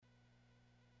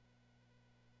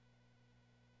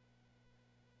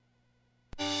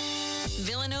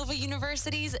Villanova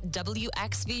University's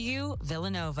WXVU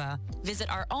Villanova. Visit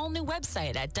our all-new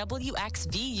website at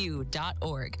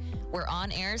wxvu.org. We're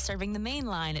on air serving the main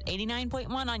line at 89.1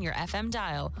 on your FM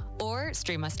dial, or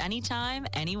stream us anytime,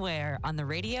 anywhere on the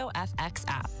Radio FX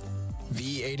app.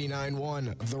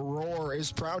 V89.1, The Roar,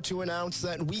 is proud to announce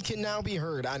that we can now be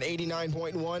heard on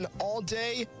 89.1 all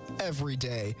day, every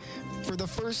day, for the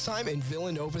first time in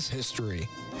Villanova's history.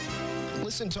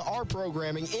 Listen to our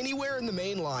programming anywhere in the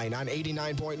main line on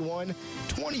 89.1,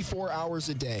 24 hours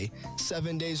a day,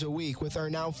 7 days a week with our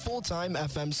now full-time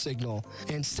FM signal.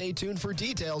 And stay tuned for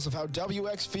details of how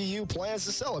WXVU plans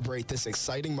to celebrate this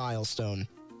exciting milestone.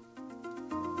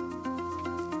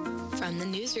 From the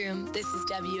newsroom, this is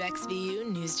WXVU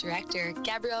News Director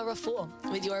Gabrielle Raffoul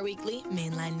with your weekly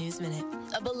Mainline News Minute.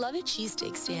 A beloved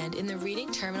cheesesteak stand in the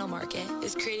Reading Terminal Market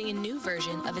is creating a new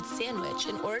version of its sandwich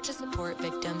in order to support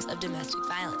victims of domestic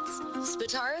violence.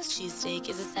 Spataro's Cheesesteak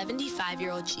is a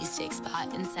 75-year-old cheesesteak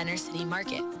spot in Center City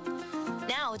Market.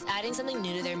 Now it's adding something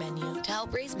new to their menu to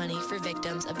help raise money for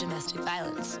victims of domestic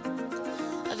violence.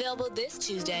 Available this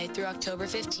Tuesday through October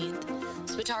 15th,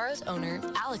 Spataro's owner,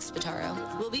 Alex Spataro,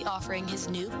 will be offering his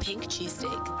new pink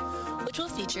cheesesteak, which will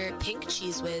feature pink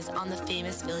cheese whiz on the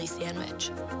famous Philly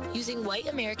sandwich. Using white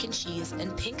American cheese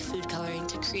and pink food coloring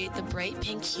to create the bright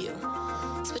pink hue,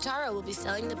 Spataro will be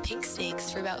selling the pink steaks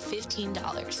for about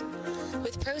 $15,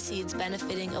 with proceeds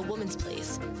benefiting A Woman's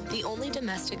Place, the only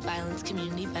domestic violence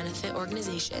community benefit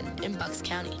organization in Bucks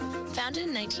County. Founded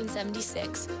in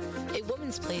 1976, A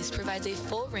Woman's Place provides a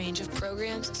full range of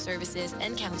programs, services,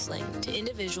 and counseling to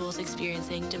individuals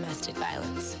experiencing domestic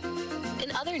violence.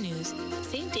 In other news,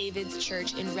 St. David's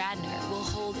Church in Radnor will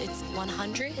hold its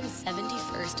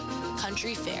 171st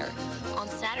Country Fair on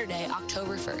Saturday,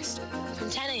 October 1st, from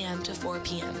 10 a.m. to 4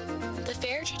 p.m. The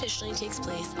fair traditionally takes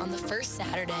place on the first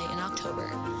Saturday in October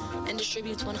and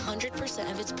distributes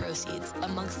 100% of its proceeds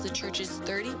amongst the church's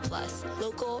 30-plus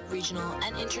local, regional,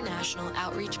 and international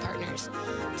outreach partners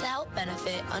to help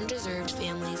benefit undeserved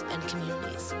families and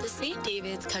communities. The St.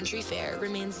 David's Country Fair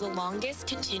remains the longest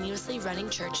continuously running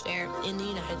church fair in the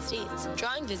United States,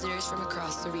 drawing visitors from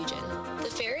across the region. The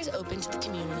fair is open to the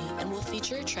community and will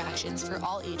feature attractions for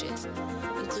all ages,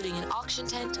 including an auction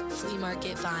tent, flea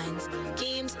market finds,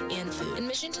 games, and food.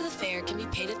 Admission to the fair can be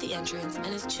paid at the entrance and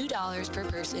is $2 per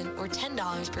person or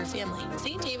 $10 per family.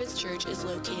 St. David's Church is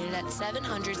located at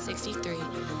 763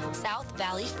 South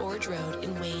Valley Forge Road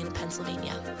in Wayne,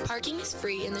 Pennsylvania. Parking is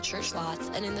free in the church lots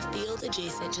and in the field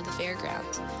adjacent to the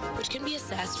fairgrounds, which can be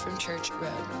accessed from Church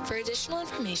Road. For additional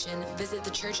information, visit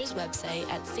the church's website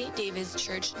at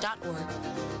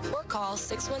stdavidschurch.org or call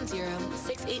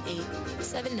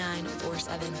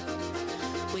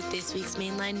 610-688-7947. With this week's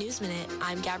Mainline News Minute,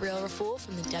 I'm Gabrielle Raffoul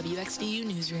from the WXVU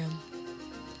Newsroom.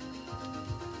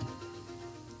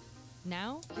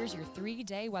 Now, here's your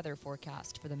 3-day weather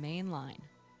forecast for the main line.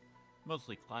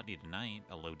 Mostly cloudy tonight,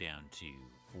 a low down to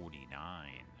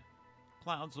 49.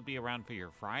 Clouds will be around for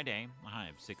your Friday, a high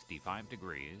of 65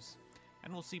 degrees.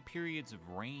 And we'll see periods of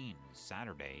rain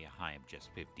Saturday, a high of just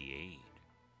 58.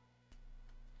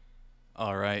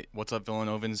 All right, what's up,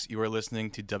 Villanovans? You are listening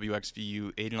to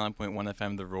WXVU 89.1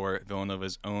 FM, The Roar,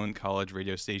 Villanova's own college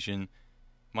radio station.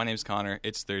 My name's Connor.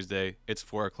 It's Thursday. It's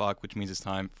 4 o'clock, which means it's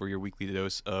time for your weekly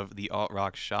dose of the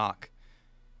alt-rock shock.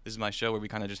 This is my show where we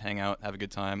kind of just hang out, have a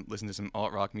good time, listen to some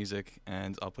alt-rock music,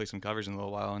 and I'll play some covers in a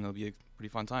little while, and it'll be a pretty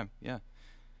fun time. Yeah.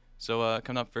 So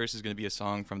coming up first is going to be a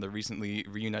song from the recently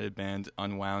reunited band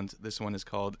Unwound. This one is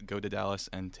called Go to Dallas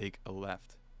and Take a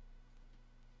Left.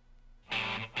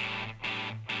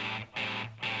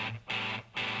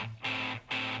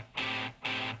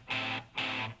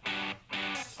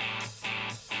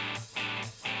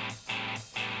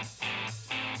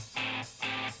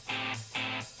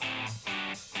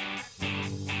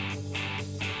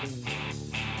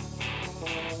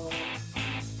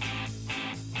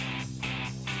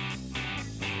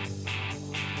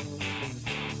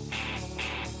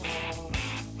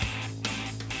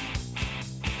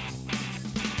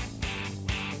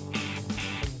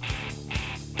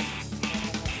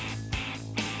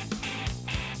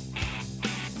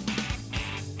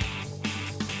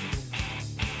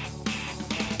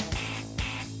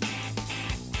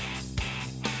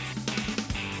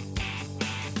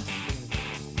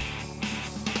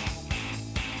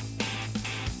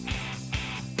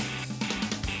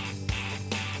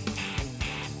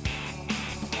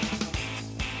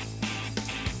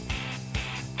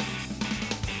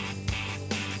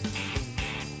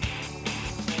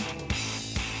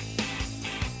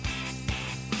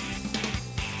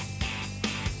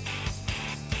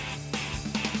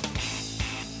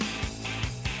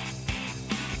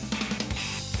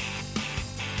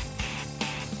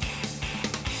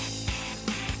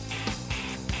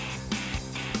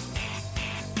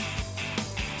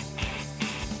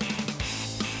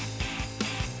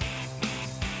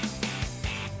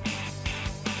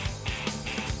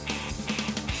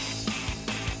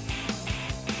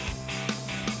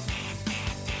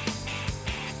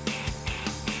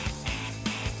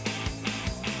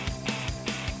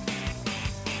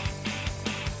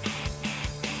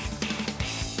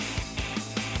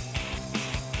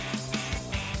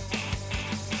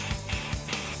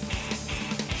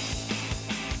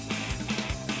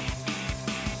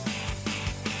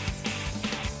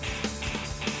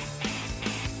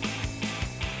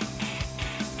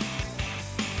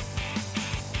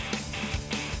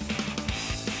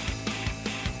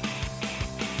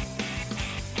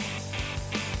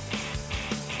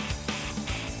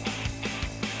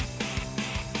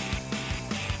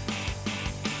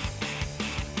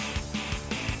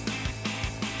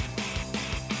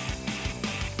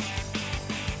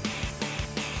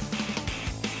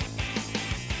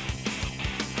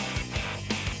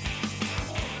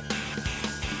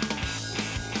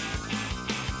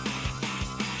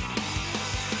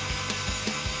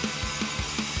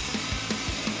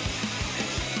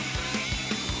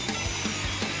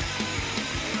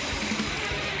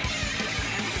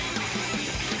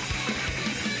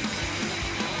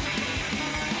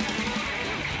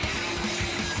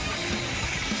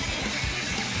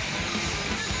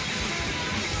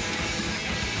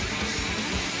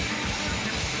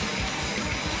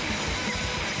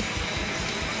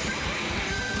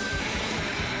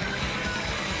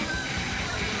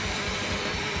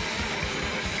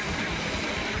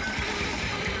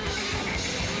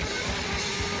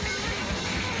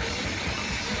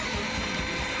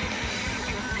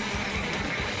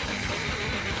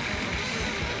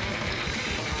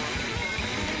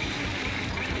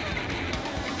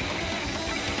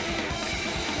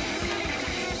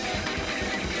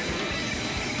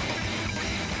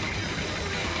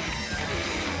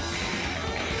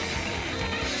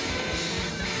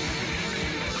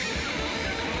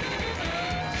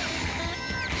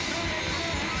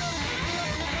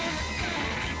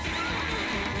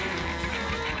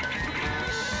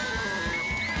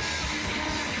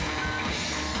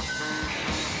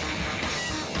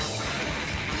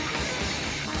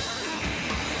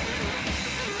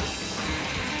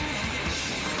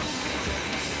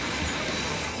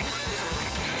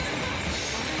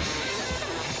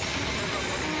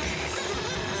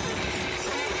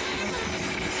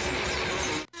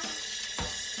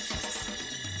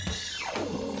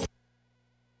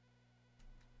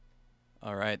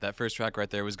 right, that first track right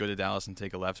there was Go to Dallas and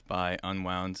Take a Left by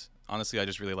Unwound. Honestly, I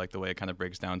just really like the way it kind of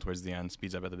breaks down towards the end,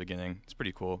 speeds up at the beginning. It's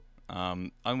pretty cool.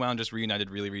 Unwound just reunited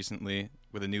really recently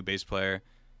with a new bass player.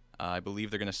 I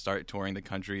believe they're going to start touring the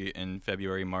country in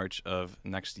February, March of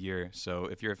next year. So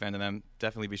if you're a fan of them,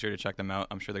 definitely be sure to check them out.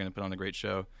 I'm sure they're going to put on a great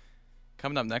show.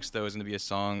 Coming up next, though, is going to be a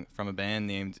song from a band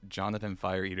named Jonathan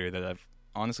Fireeater that I've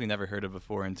honestly never heard of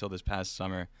before until this past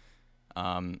summer.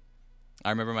 I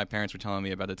remember my parents were telling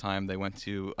me about a time they went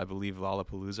to, I believe,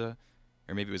 Lollapalooza,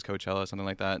 or maybe it was Coachella, something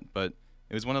like that. But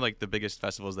it was one of like the biggest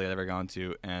festivals they had ever gone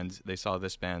to, and they saw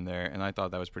this band there, and I thought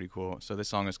that was pretty cool. So this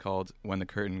song is called When the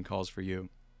Curtain Calls for You.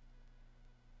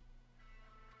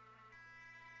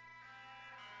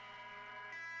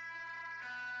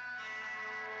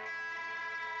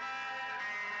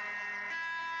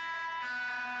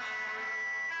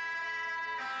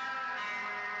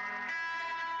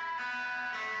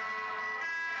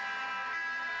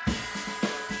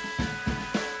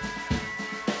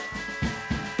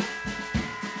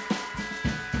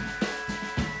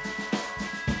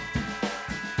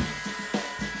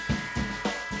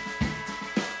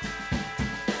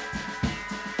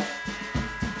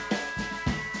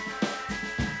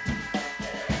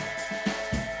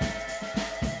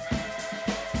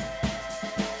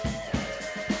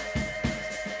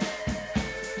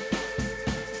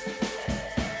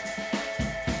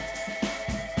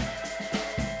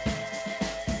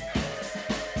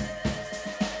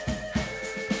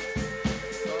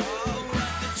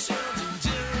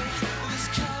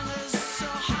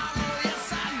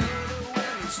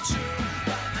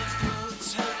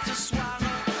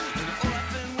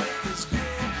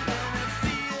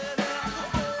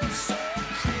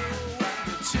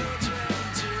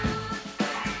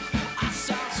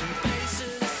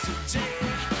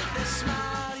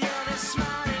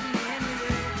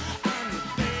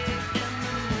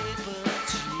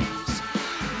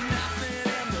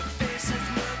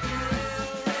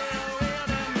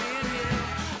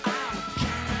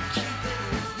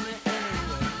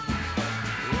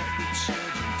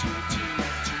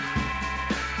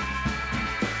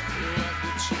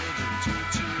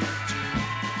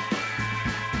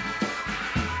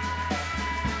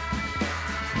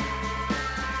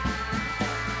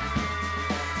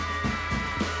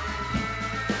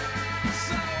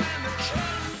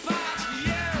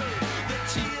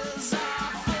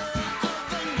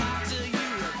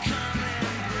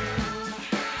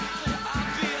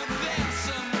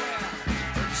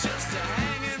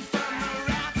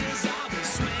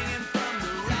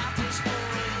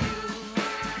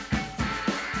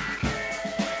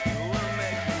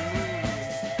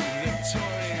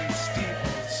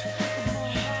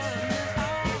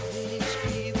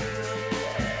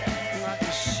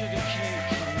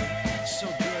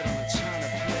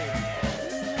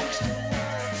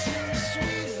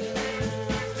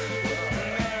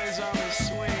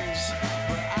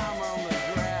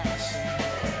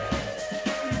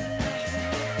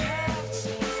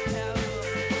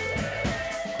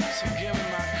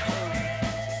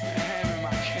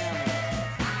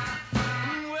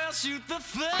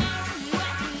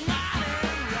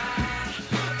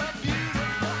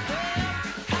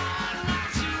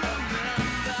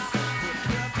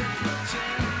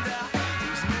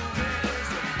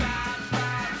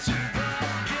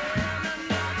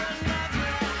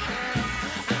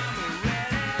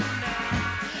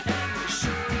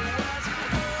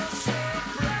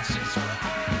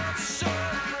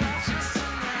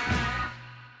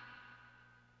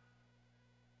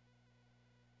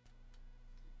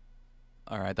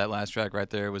 All right, that last track right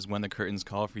there was When the Curtains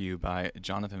Call for You by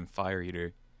Jonathan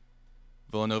Fireeater.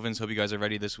 Villanovans, hope you guys are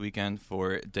ready this weekend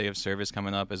for Day of Service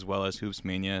coming up, as well as Hoops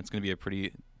Mania. It's going to be a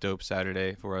pretty dope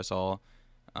Saturday for us all.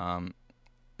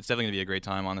 It's definitely going to be a great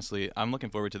time, honestly. I'm looking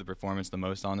forward to the performance the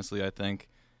most, honestly, I think.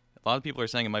 A lot of people are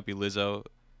saying it might be Lizzo.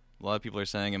 A lot of people are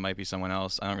saying it might be someone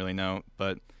else. I don't really know,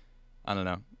 but I don't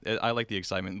know. I like the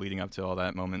excitement leading up to all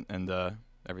that moment and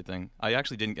everything. I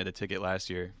actually didn't get a ticket last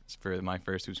year for my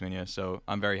first Hoops Mania, so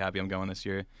I'm very happy I'm going this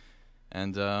year.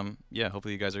 And yeah,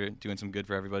 hopefully you guys are doing some good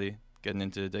for everybody, getting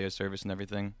into Day of Service and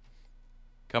everything.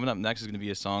 Coming up next is going to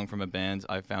be a song from a band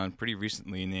I found pretty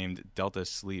recently named Delta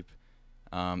Sleep.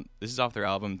 This is off their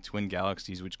album Twin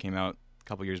Galaxies, which came out a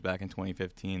couple years back in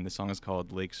 2015. The song is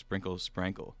called Lake Sprinkle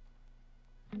Sprankle.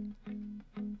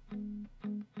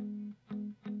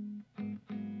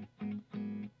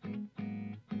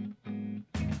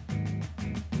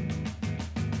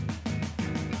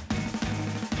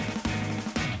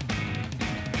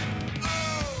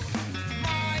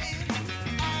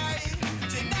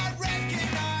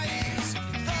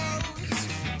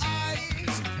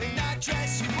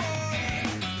 Dress you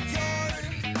on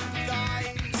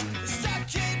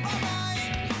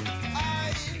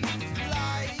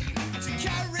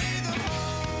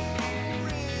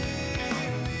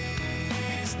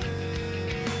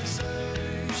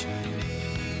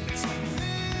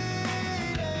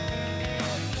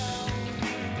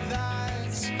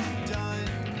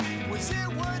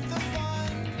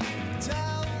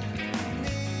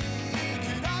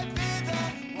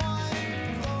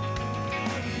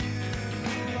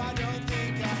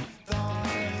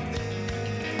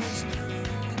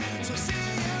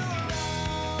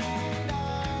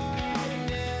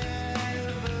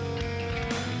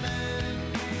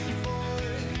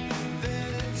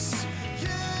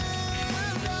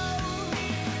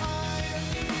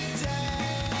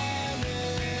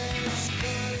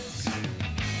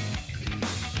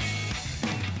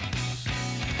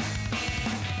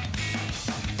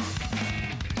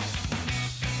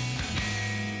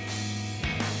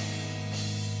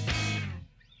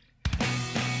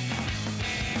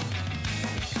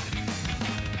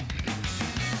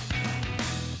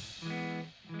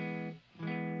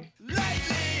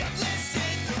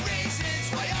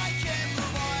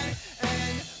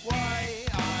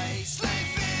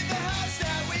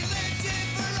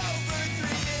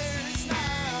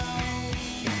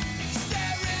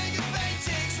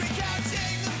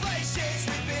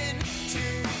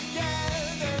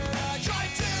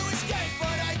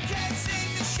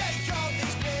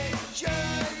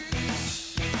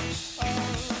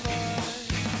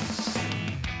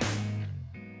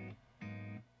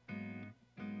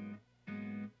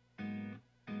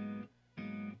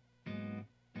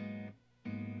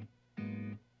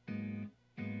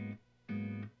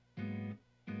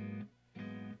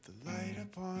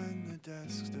upon the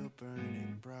desk still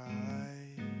burning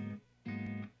bright.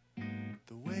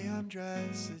 The way I'm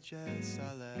dressed suggests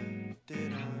I left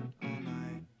it on all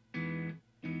night.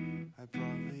 I've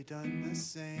probably done the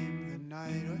same the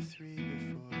night or three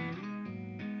before.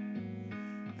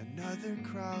 Another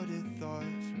crowded thought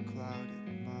for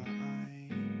clouded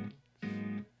minds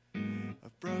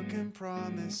of broken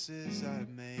promises I've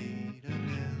made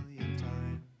 1,000,000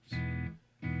 times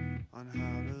on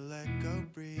how to let go,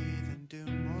 breathe, and do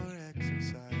more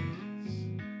exercise.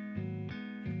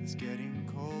 It's getting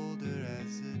colder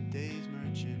as the days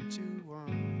merge into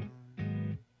one.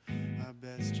 I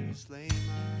best just lay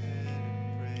my head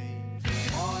and pray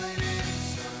for morning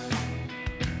sun.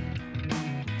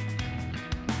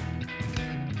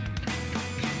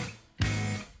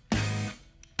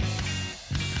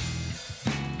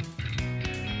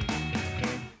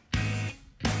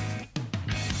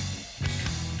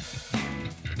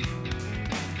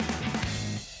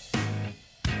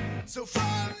 So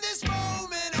from this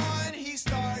moment on, he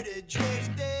started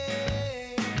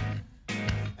drifting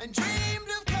and dreamed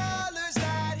of colors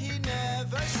that he'd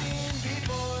never seen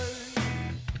before,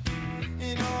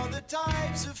 in all the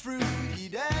types of fruit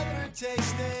he'd ever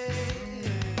tasted.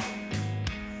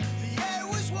 The air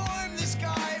was warm, the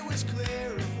sky was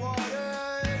clear of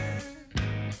water.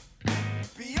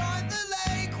 Beyond the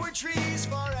lake were trees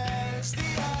far as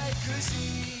the eye could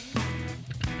see.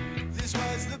 This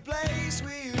was the place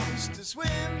we used to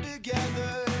swim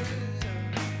together.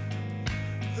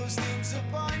 Those things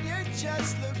upon your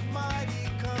chest look mighty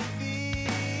comfy.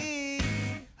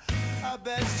 I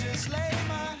best just lay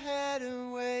my head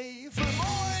and wait for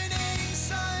morning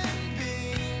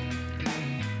sunbeam.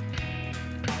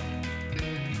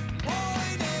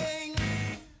 Morning,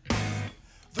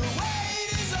 the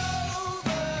wait is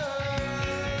over.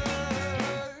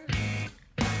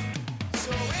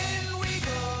 So in we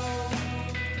go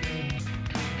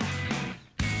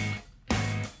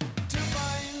to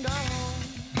find a home.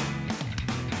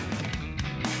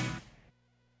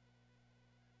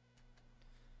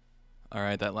 All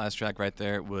right, that last track right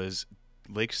there was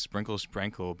Lake Sprinkle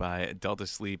Sprankle by Delta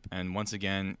Sleep. And once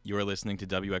again, you're listening to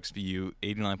WXVU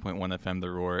 89.1 FM The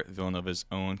Roar, Villanova's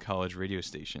own college radio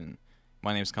station.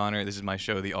 My name's Connor. This is my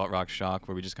show, The Alt Rock Shock,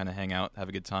 where we just kind of hang out, have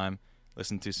a good time,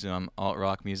 listen to some alt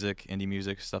rock music, indie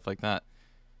music, stuff like that.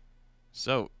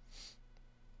 So,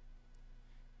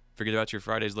 forget about your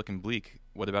Fridays looking bleak.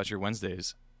 What about your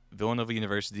Wednesdays? Villanova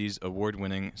University's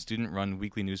award-winning, student-run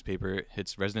weekly newspaper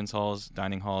hits residence halls,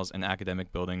 dining halls, and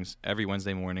academic buildings every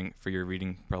Wednesday morning for your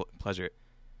reading pleasure.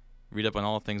 Read up on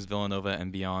all things Villanova and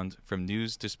beyond, from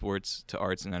news to sports to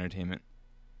arts and entertainment.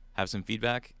 Have some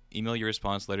feedback? Email your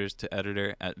response letters to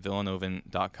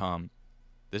editor@villanovan.com.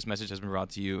 This message has been brought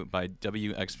to you by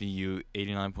WXVU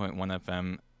 89.1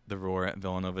 FM, The Roar,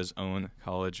 Villanova's own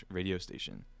college radio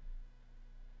station.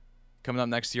 Coming up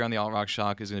next here on the Alt Rock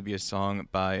Shock is going to be a song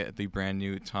by the brand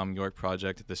new Tom York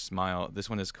project, The Smile. This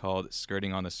one is called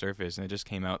Skirting on the Surface, and it just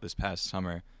came out this past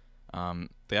summer.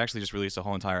 They actually just released a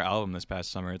whole entire album this past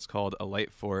summer. It's called A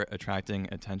Light for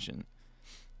Attracting Attention.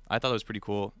 I thought it was pretty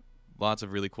cool. Lots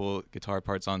of really cool guitar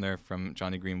parts on there from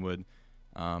Johnny Greenwood.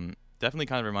 Definitely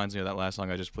kind of reminds me of that last song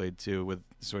I just played too, with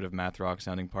sort of math rock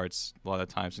sounding parts, a lot of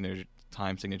time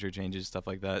signature changes, stuff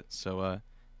like that. So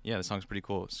yeah, the song's pretty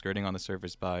cool. Skirting on the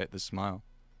Surface by The Smile.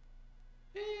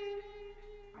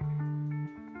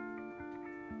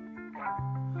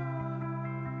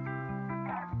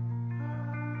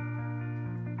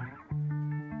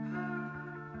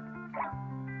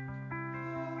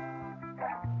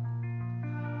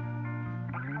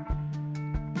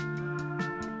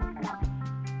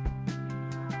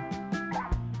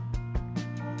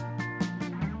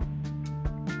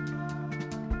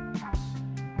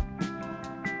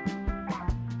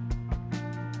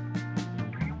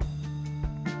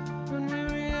 When we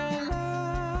realize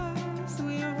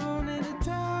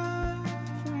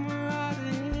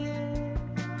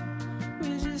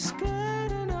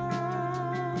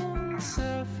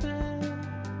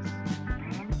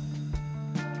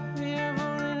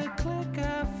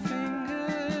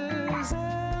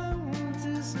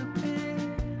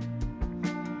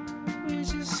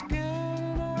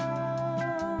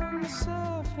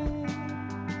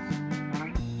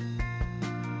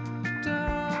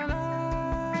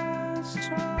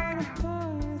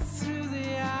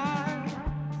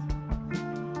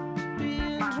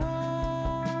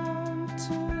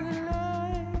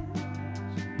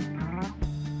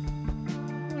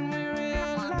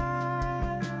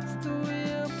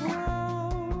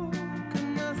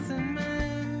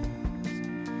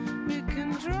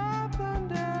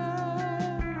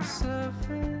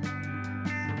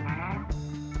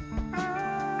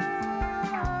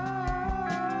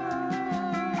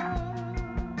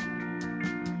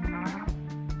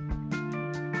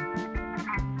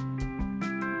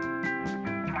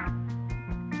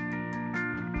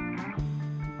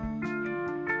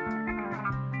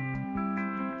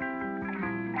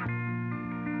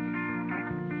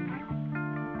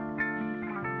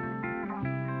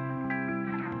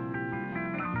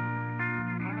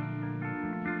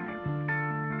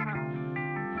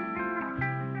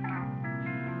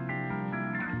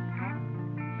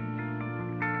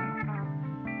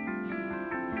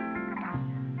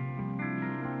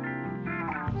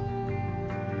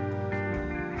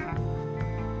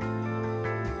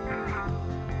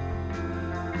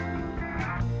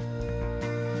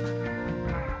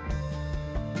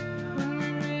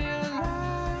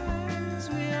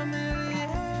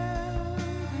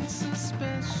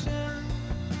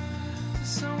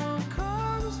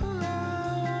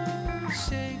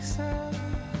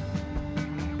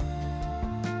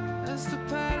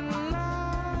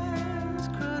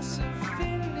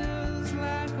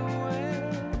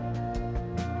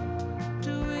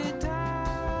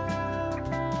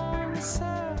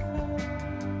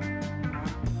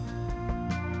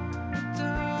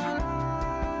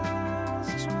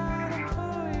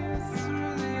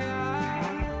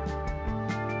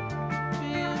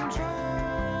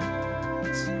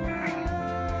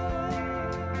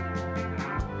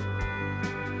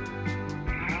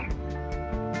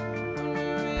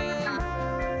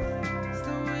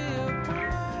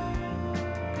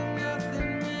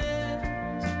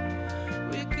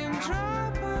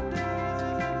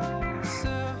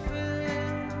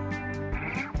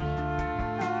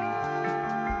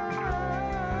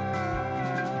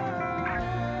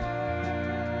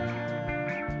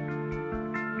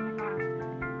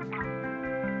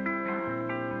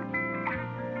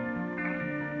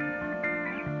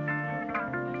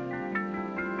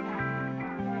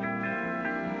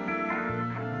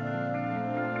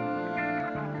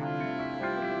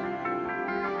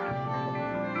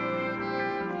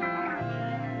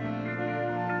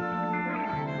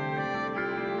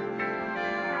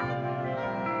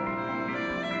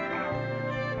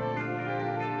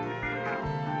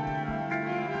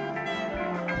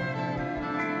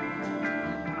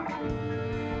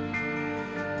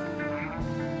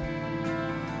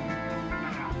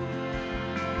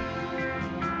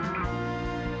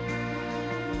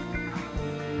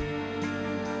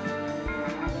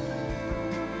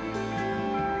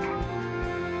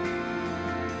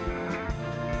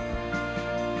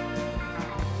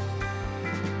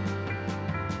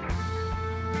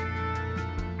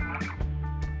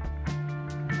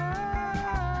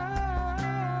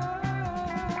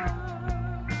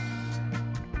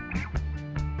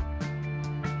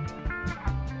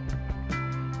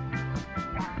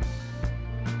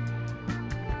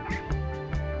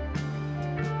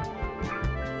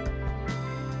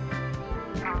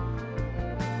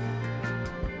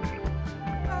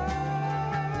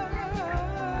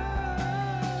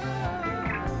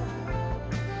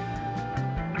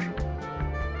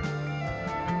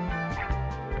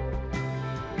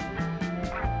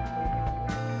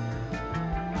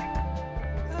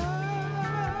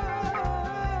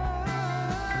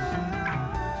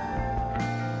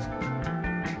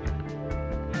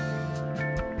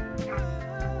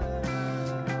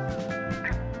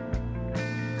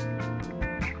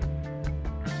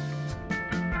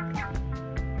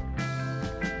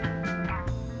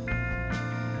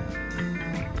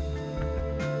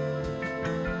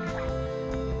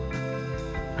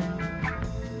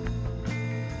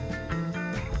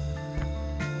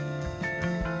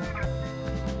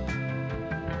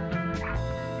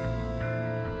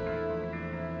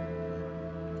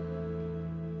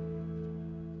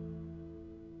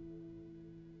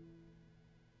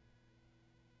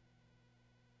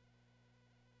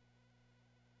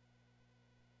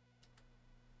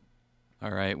All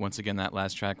right, once again, that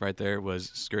last track right there was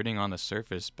Skirting on the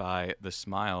Surface by The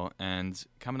Smile. And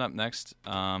coming up next,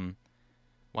 wanted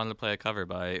to play a cover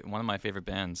by one of my favorite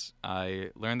bands. I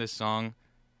learned this song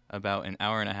about an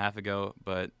hour and a half ago,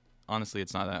 but honestly,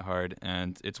 it's not that hard,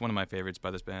 and it's one of my favorites by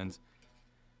this band.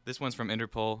 This one's from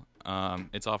Interpol.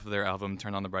 It's off of their album,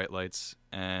 Turn on the Bright Lights,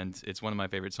 and it's one of my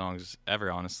favorite songs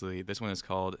ever, honestly. This one is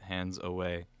called Hands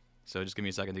Away. So just give me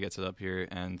a second to get set up here,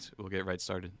 and we'll get right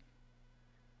started.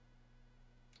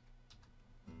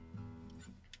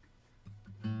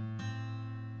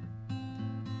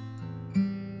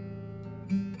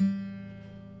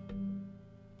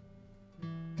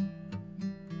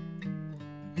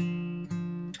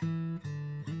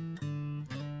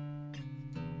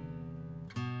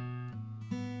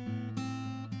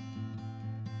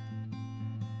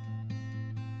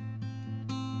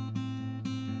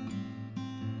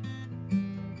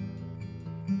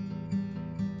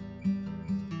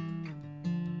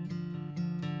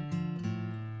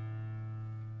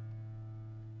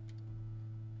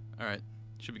 All right,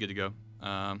 should be good to go.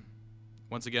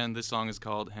 Once again, this song is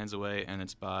called Hands Away, and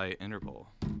it's by Interpol.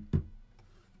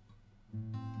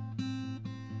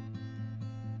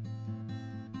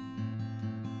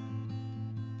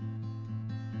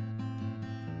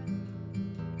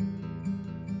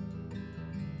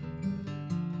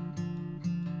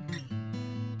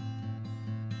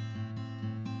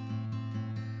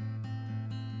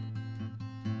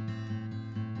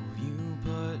 Will you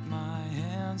put my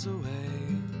hands away?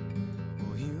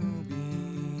 Will you be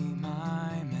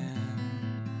my man?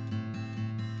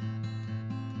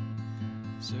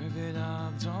 Serve it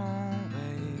up, don't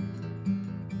wait.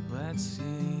 Let's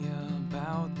see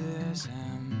about this ham.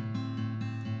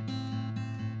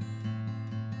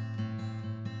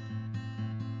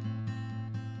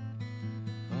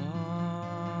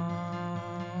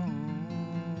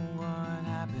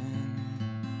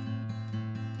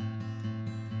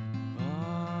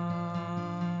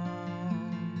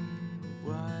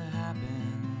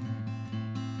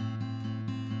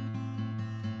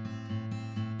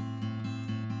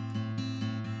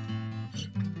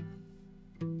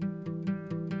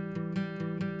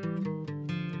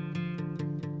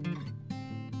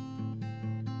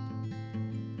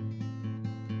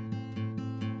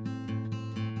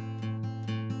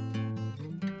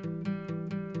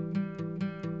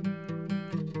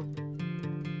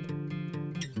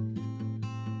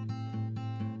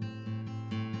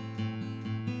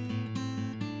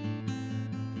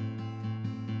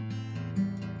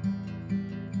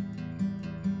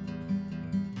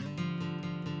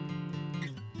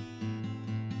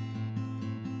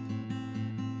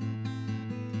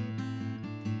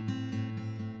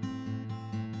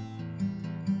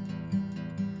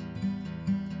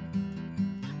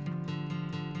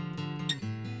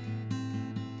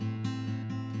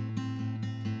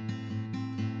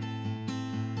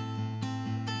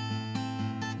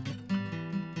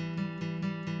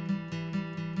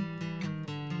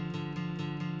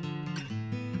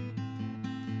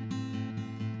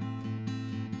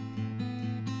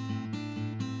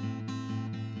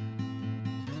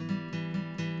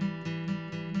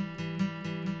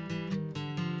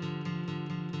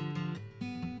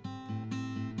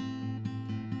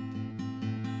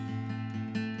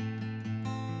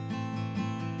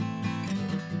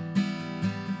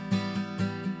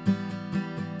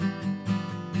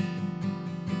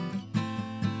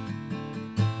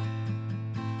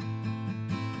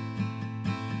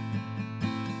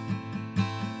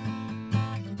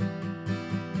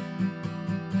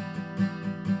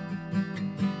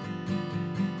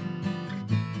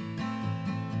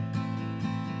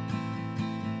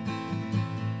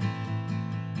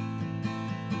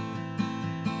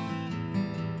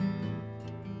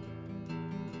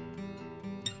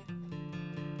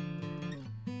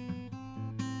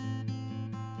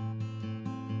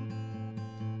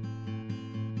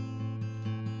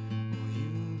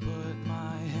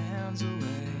 arms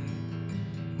away.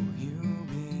 Will you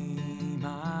be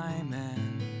my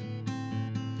man?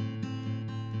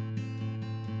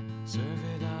 Serve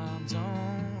it up,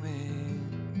 don't wait.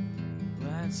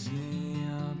 Let's see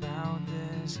about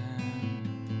this hand.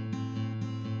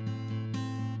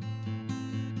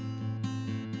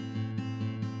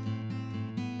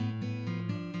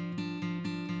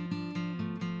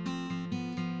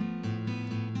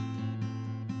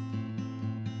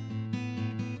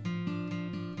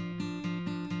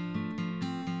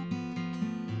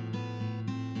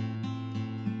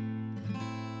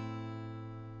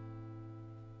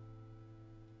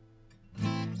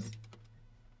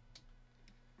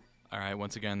 All right,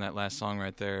 once again, that last song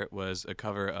right there was a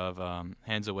cover of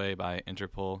Hands Away by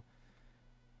Interpol.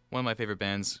 One of my favorite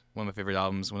bands, one of my favorite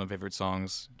albums, one of my favorite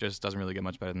songs. Just doesn't really get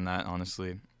much better than that,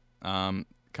 honestly. Coming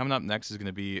up next is going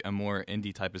to be a more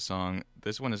indie type of song.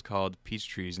 This one is called Peach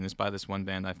Trees, and it's by this one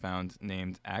band I found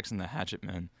named Axe and the Hatchet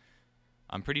Men.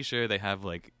 I'm pretty sure they have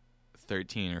like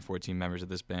 13 or 14 members of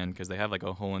this band because they have like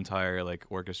a whole entire like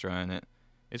orchestra in it.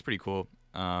 It's pretty cool.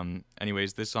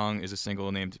 Anyways, this song is a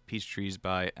single named Peach Trees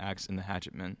by Axe and the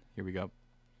Hatchet Men. Here we go.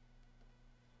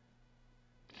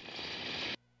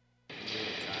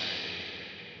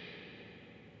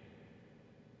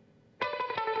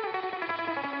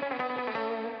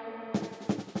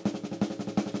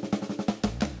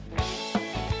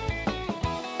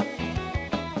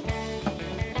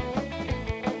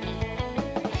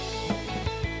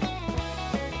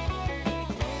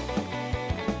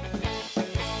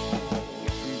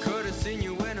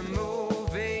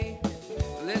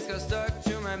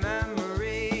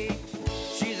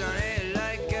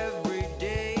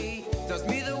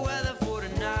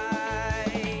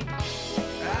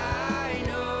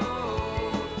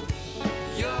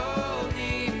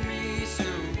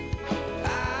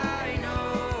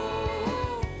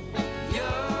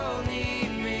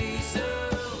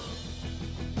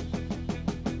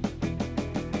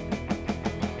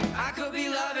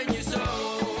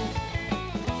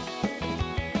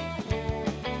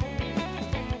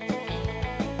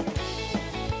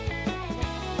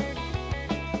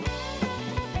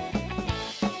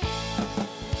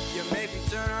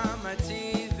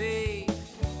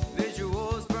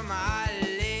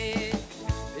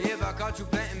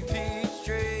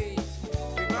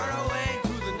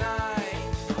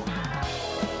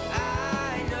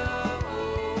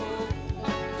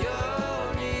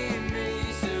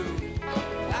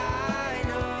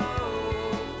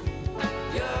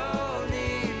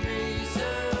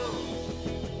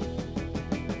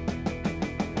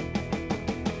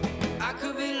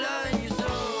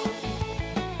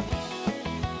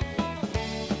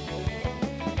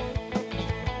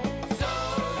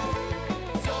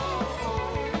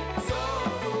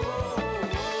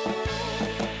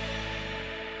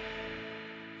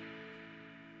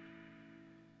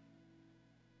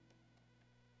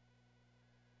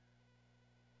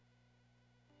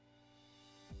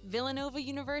 Villanova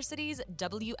University's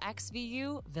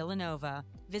WXVU Villanova.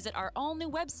 Visit our all-new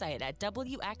website at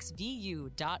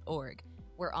wxvu.org.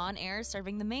 We're on air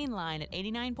serving the main line at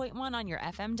 89.1 on your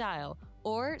FM dial,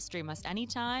 or stream us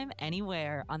anytime,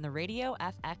 anywhere on the Radio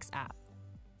FX app.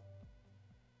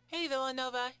 Hey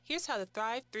Villanova, here's how to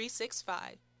Thrive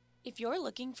 365. If you're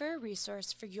looking for a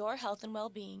resource for your health and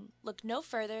well-being, look no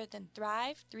further than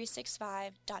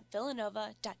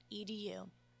thrive365.villanova.edu.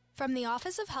 From the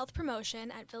Office of Health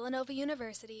Promotion at Villanova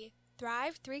University,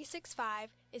 Thrive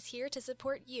 365 is here to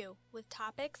support you with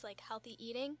topics like healthy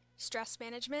eating, stress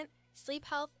management, sleep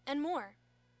health, and more.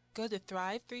 Go to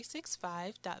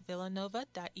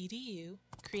thrive365.villanova.edu,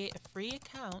 create a free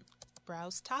account,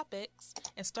 browse topics,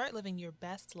 and start living your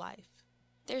best life.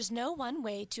 There's no one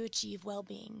way to achieve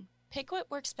well-being. Pick what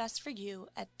works best for you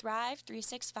at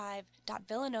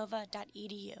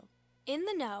thrive365.villanova.edu. In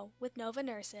the know with Nova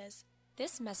Nurses.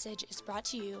 This message is brought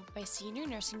to you by senior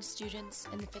nursing students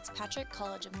in the Fitzpatrick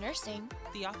College of Nursing,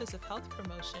 the Office of Health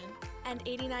Promotion, and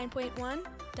 89.1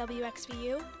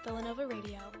 WXVU Villanova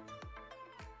Radio.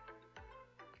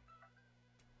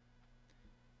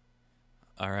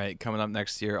 All right, coming up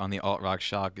next year on the Alt Rock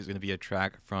Shock is going to be a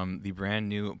track from the brand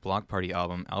new Block Party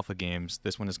album, Alpha Games.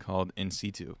 This one is called In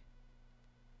Situ.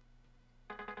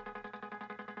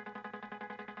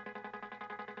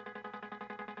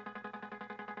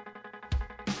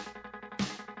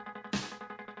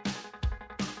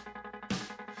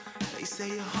 They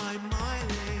say high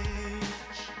mileage,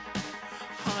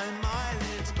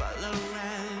 but low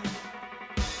rent.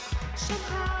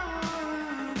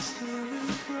 Somehow I'm still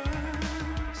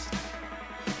impressed.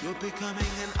 You're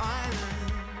becoming an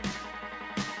island.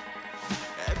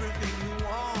 Everything you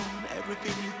want,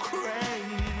 everything you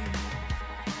crave.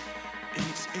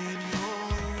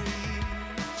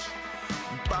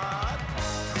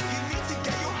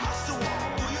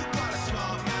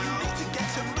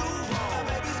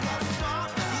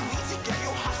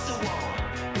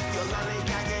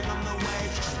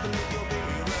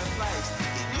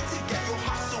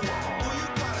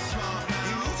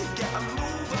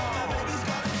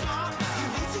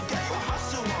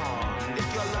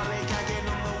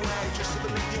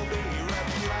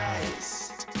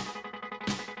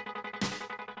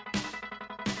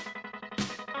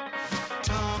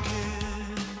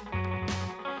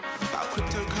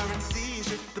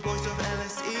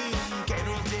 see, getting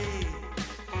all deep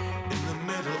in the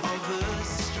middle of the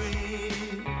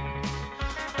street.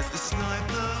 As the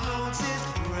sniper holds his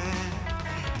breath,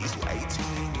 he's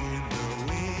waiting in the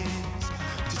wings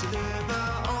to deliver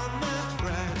on the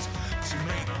threat to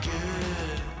make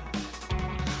good.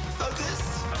 Focus,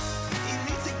 you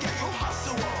need to get your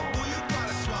hustle on. Well, you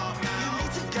gotta smart now. You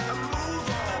need to get a move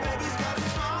on. My baby's gotta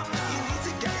smart now. You need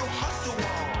to get your hustle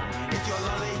on. If you're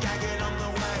lollygagging on the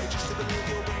way, just to believe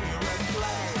you'll be in your red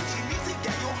place. You need to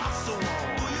get your hustle on.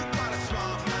 Well, you gotta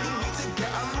smart now. You need to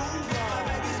get a move on. My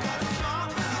baby's gotta smart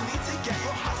now. You need to get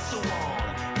your hustle on.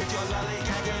 If you're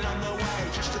lollygagging on the way,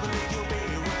 just to believe you'll be in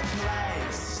your red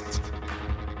place.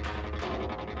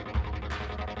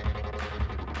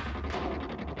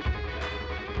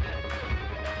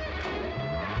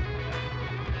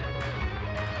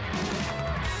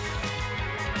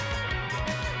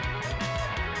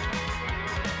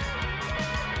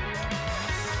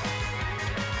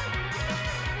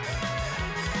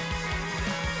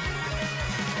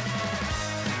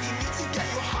 You need to get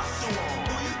your hustle on.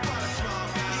 Well, you gotta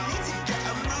smart now. You need to get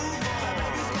a move on. My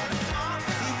baby's gotta smart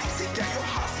now. You need to get your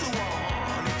hustle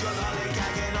on. If you're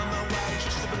lollygagging on the way,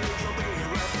 just to believe you'll be in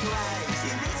your red place.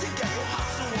 You need to get your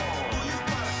hustle on. Well, you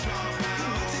gotta smart now. You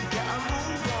need to get a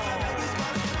move on. My baby's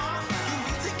gotta smart now. You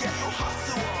need to get your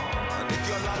hustle on. If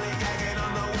you're lollygagging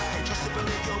on the way, just to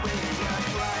believe you'll be in your red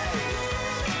place.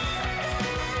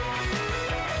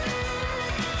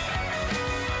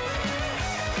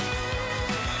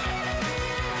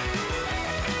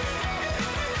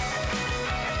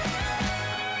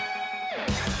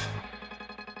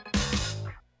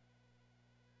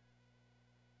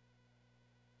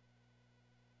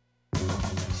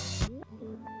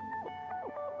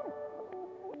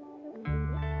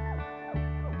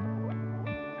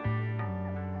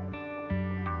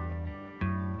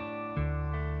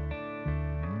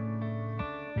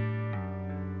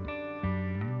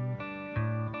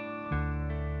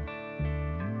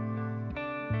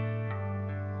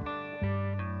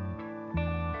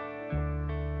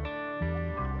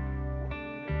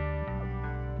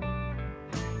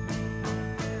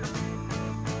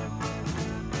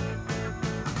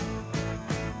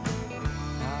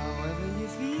 However you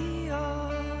feel,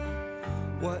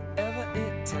 whatever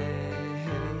it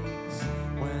takes,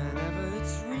 whenever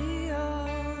it's real,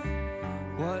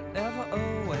 whatever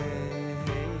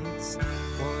awaits,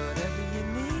 whatever you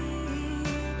need,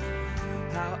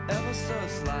 however so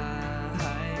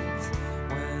slight,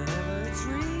 whenever it's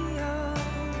real,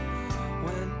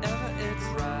 whenever it's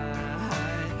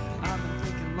right. I've been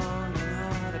thinking long and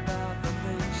hard about the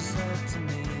things you said to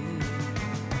me.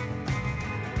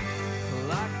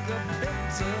 Like a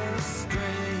bitter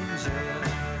stranger,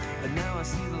 and now I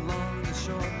see the long, the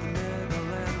short, the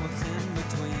middle, and what's in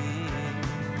between.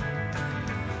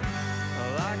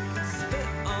 Like a spit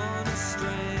on a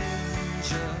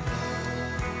stranger,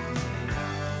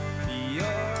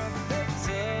 you're a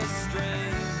bitter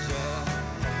stranger.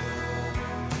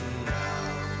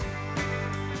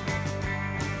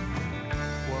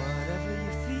 Whatever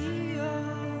you feel,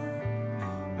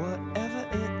 whatever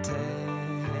it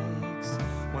takes,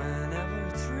 whenever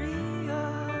it's real,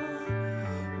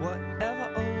 whatever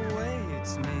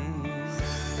awaits me,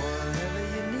 whatever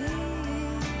you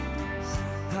need,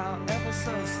 however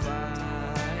so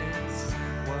slight,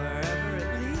 wherever it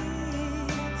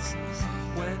leads,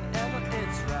 whenever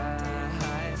it's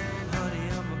right. Honey,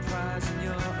 I'm a prize and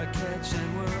you're a catch, and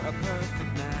we're a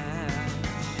perfect match.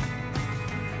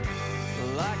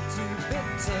 Like two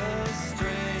bitter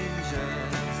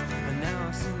strangers, and now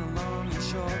I've seen the long and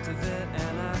short of it,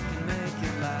 and I can make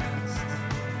it last.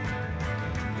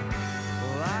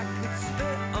 Well, I could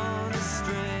spit on a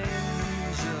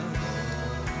stranger.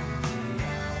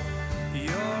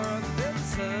 You're a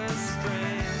bitter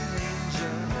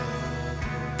stranger.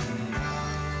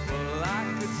 Well, I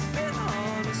could spit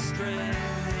on a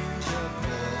stranger.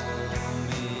 Pull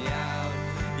me out.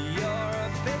 You're a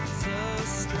bitter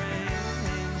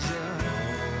stranger.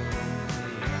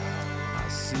 I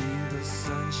see the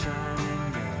sunshine in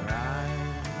your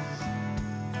eyes.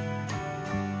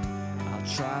 I'll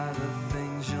try the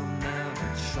things you'll never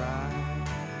try.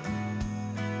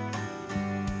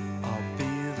 I'll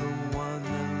be the one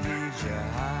that leads you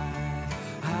high,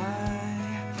 high,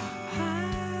 high.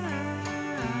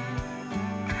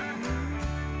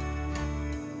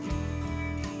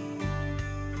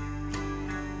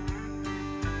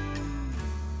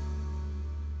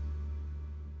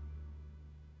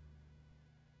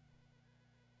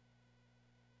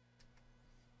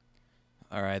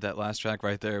 All right, that last track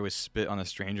right there was Spit on a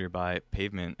Stranger by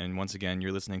Pavement. And once again,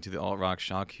 you're listening to the Alt Rock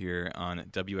Shock here on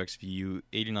WXVU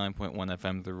 89.1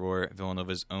 FM, The Roar,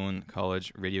 Villanova's own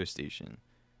college radio station.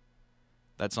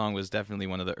 That song was definitely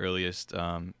one of the earliest,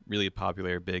 really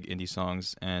popular, big indie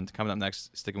songs. And coming up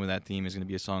next, sticking with that theme, is going to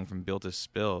be a song from Built to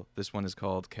Spill. This one is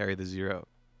called Carry the Zero.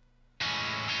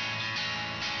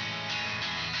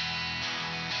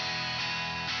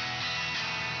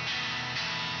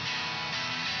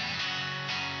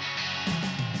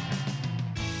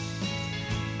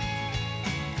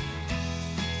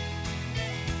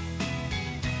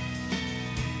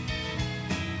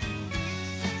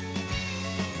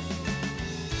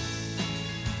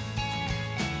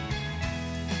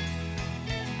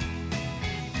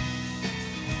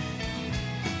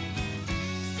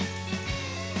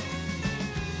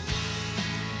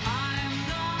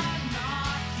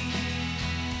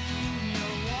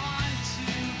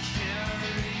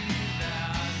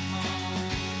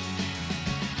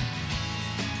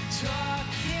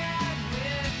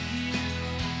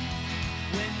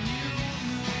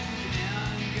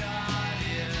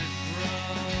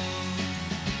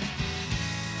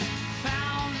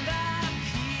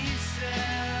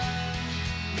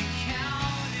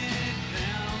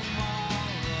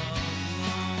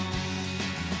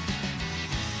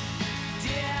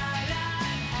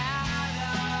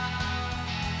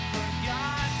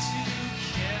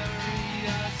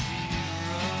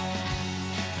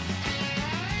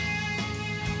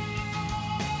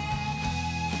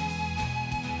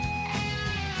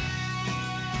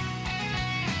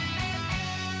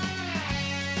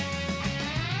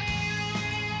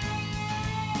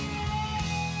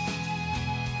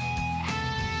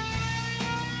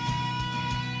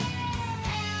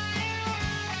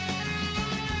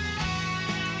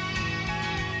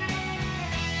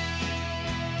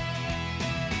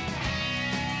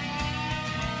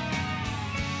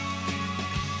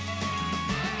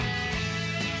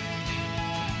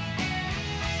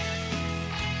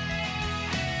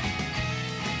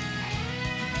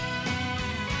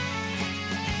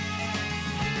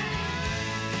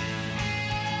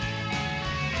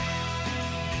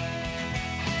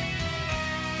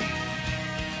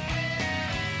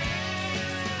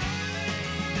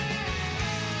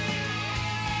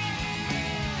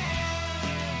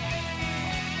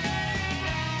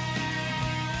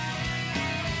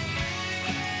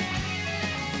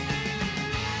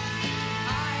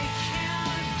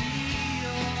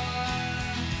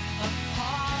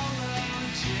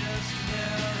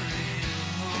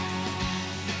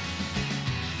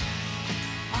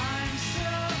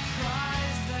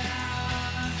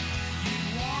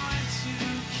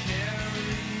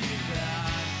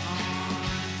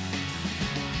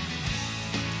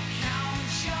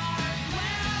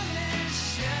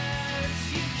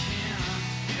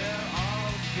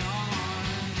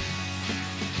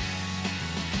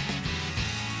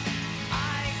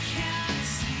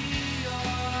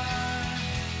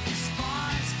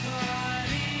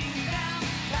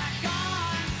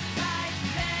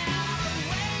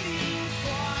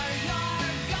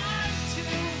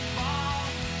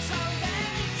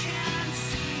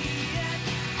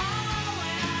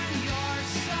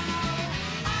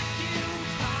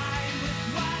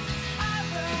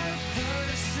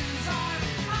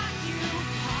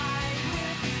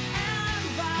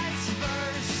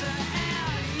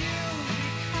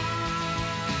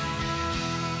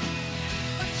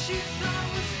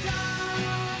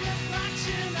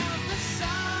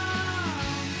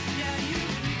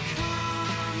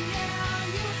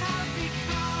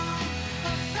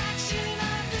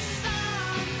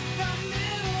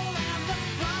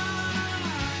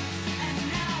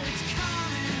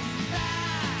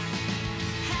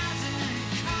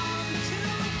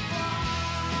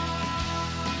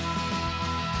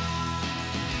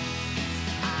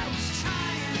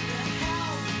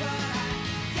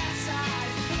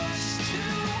 Too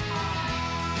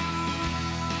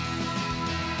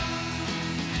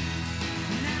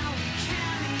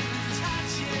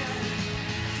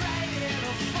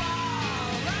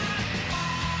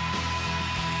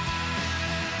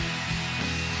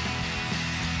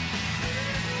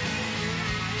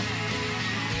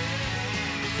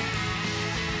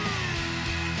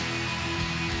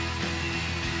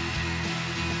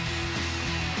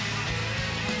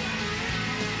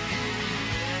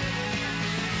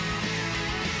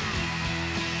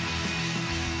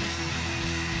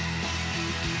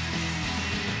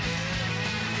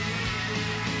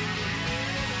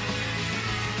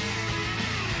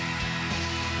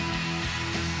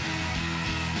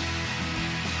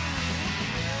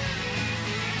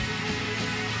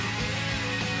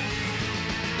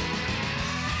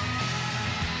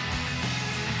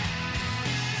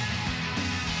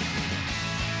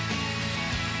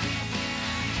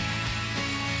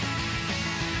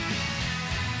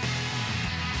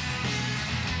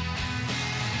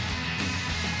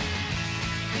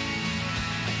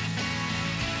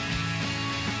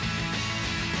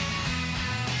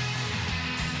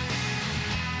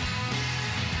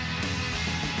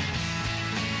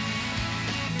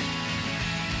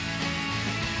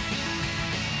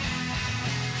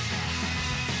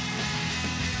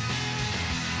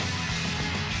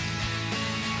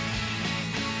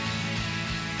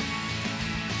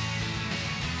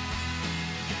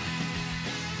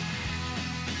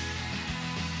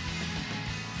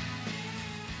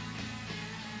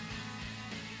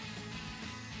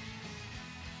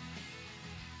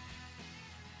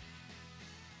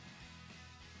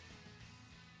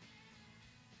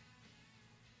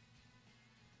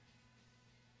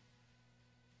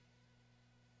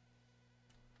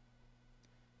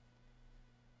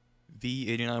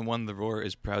The 89.1 The Roar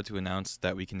is proud to announce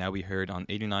that we can now be heard on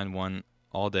 89.1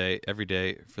 all day, every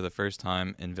day, for the first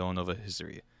time in Villanova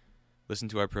history. Listen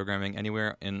to our programming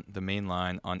anywhere in the main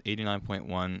line on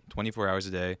 89.1, 24 hours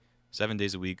a day, 7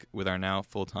 days a week, with our now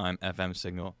full-time FM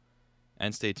signal.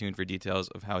 And stay tuned for details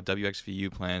of how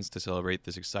WXVU plans to celebrate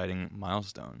this exciting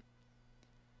milestone.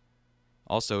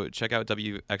 Also, check out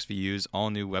WXVU's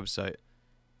all-new website.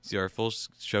 See our full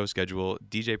show schedule,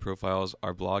 DJ profiles,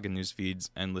 our blog and news feeds,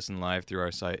 and listen live through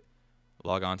our site.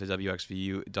 Log on to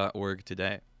WXVU.org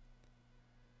today.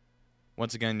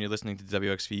 Once again, you're listening to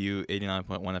WXVU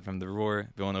 89.1 FM The Roar,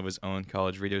 Villanova's own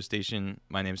college radio station.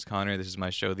 My name's Connor. This is my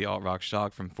show, The Alt Rock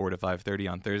Shock, from 4 to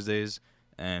 5:30 on Thursdays.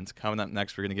 And coming up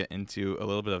next, we're going to get into a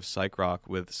little bit of psych rock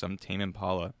with some Tame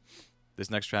Impala. This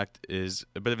next track is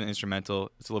a bit of an instrumental.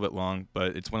 It's a little bit long,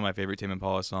 but it's one of my favorite Tame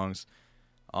Impala songs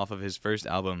off of his first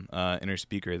album, Inner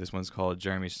Speaker. This one's called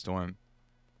Jeremy Storm.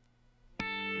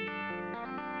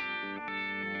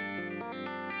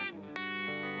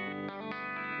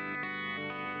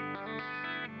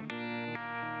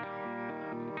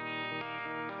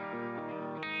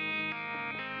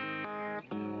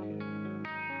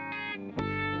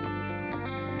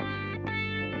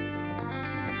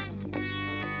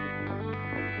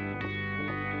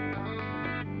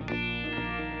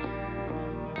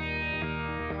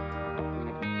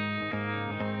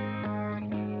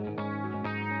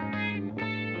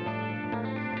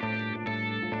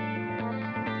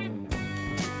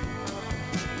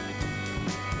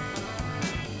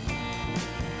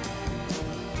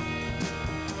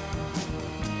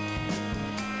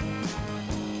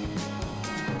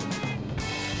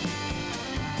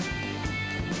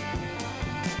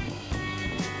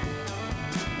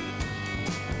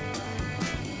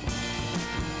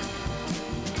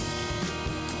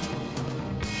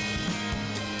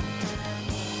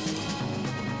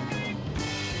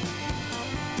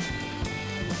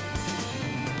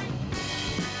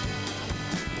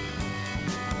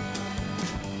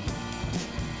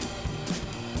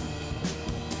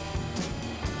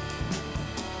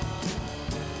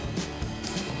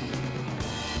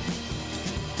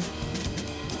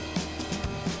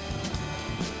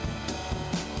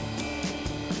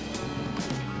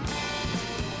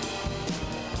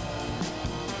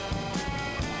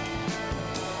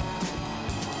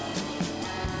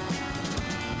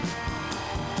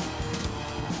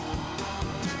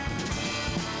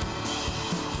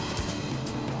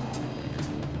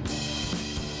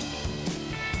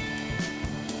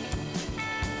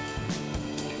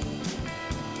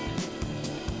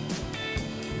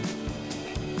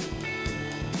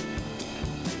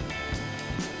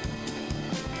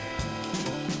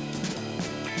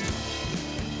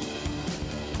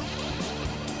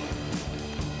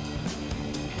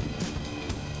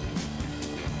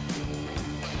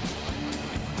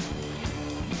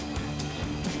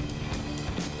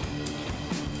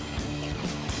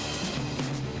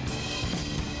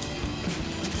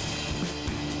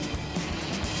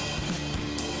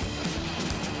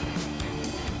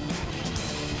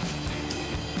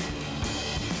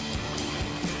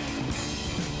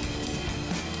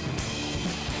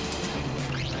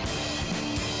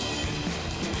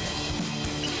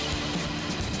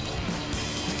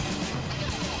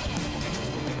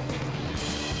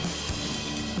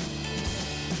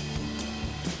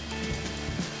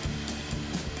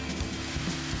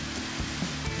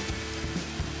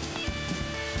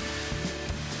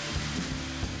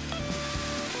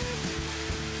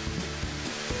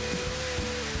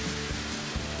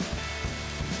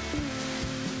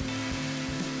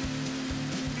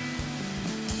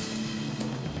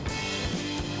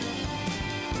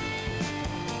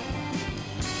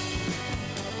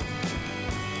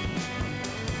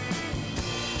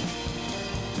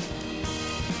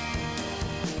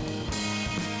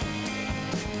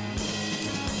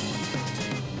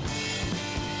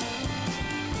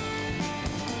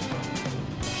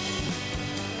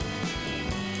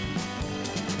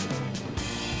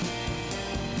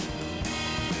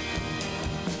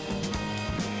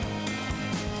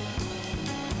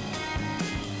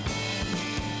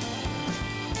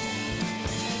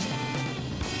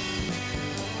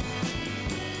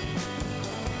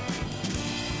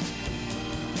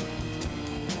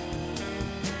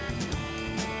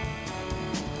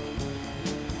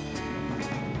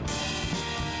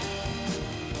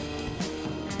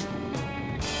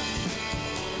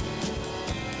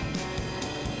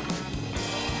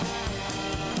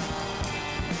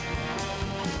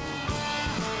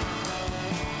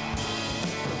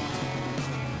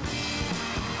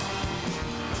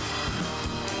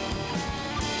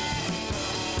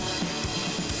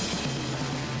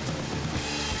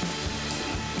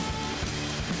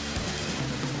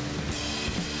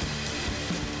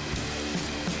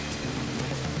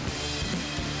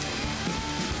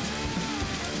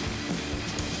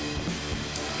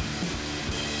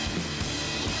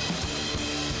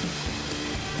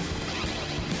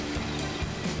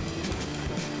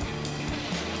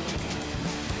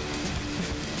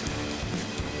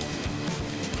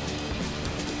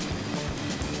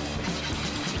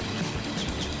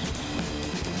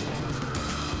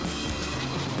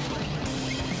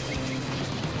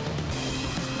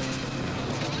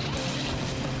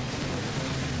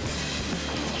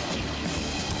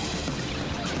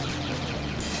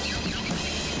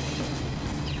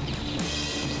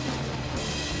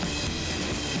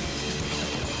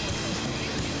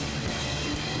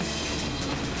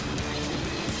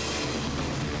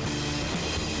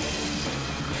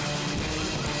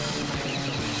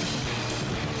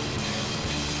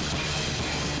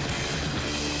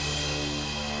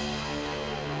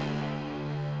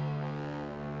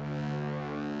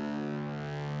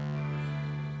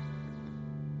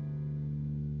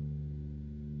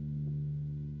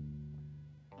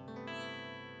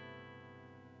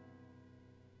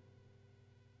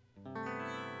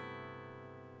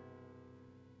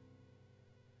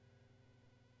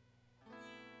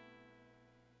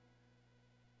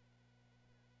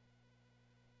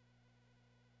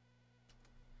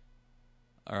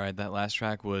 All right, that last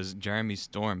track was Jeremy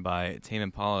Storm by Tame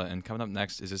Impala, and coming up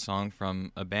next is a song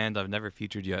from a band I've never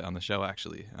featured yet on the show,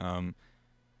 actually.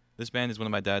 This band is one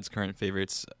of my dad's current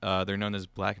favorites. They're known as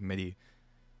Black Midi.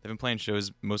 They've been playing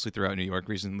shows mostly throughout New York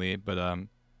recently, but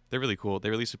they're really cool. They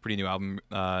released a pretty new album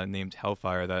named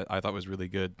Hellfire that I thought was really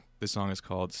good. This song is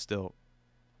called Still.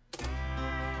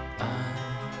 I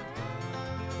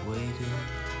waited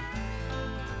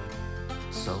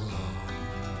so long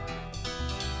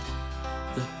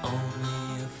that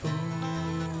only a fool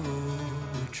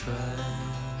would try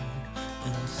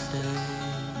and stay.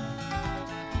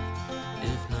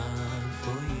 If not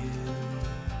for you,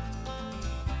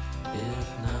 if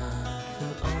not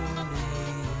for only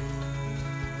you,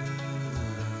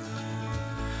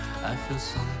 I feel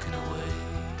sunken away.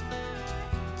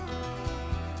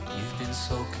 You've been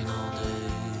soaking all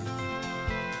day.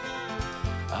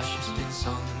 I've just been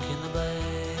sunk in the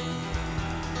bay.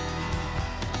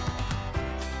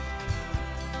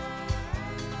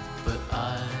 But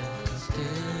I can still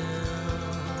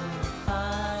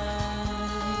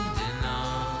find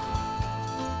enough,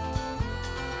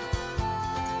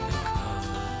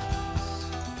 because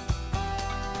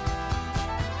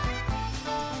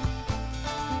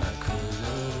I could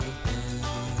have been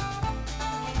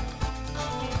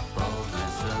bold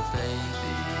as a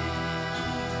baby,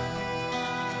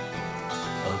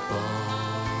 a bald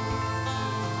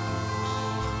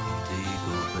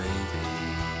eagle baby.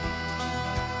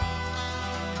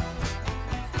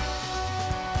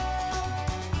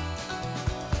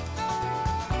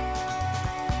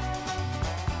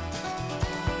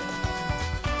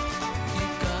 You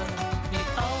got me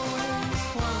always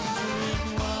wondering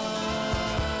why.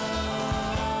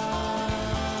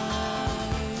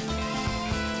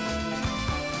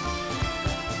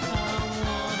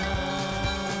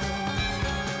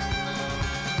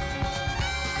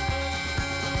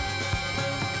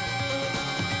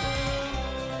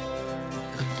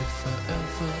 And if I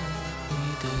ever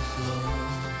needed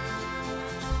love,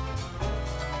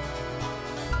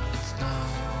 it's now.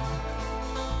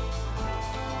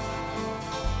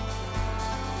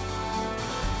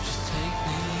 Just take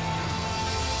me.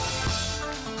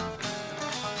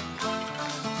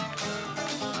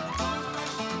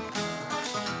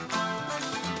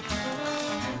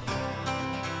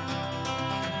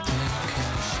 Think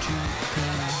I'm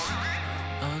stupid.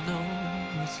 I know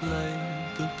it's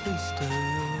late, but please stay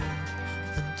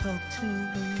up and talk to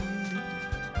me.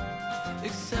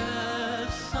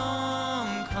 Accept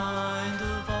some kind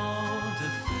of all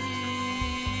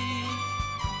defeat.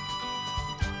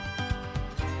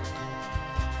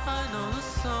 I know the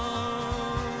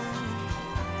song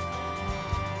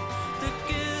that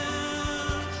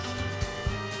gives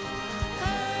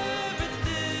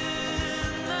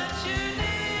everything that you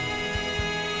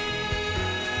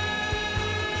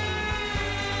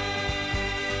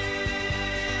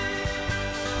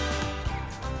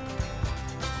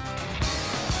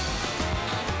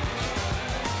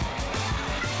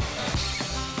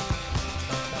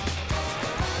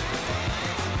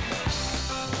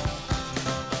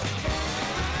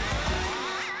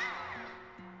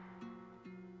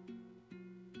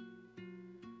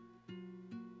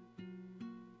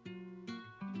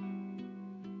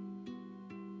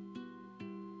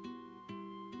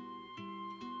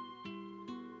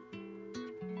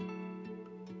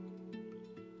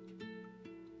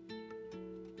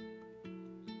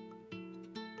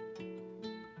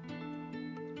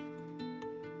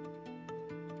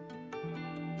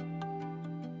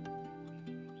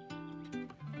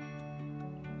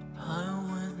I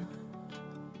went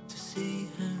to see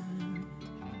him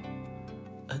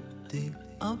at the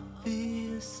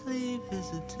obviously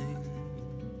visiting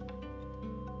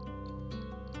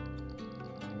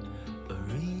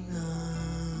arena.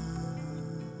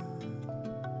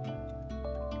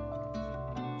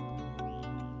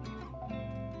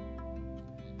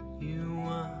 You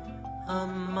were a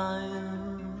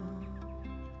mile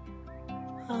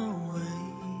away,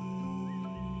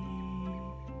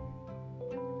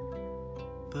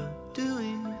 but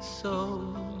doing so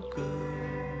good.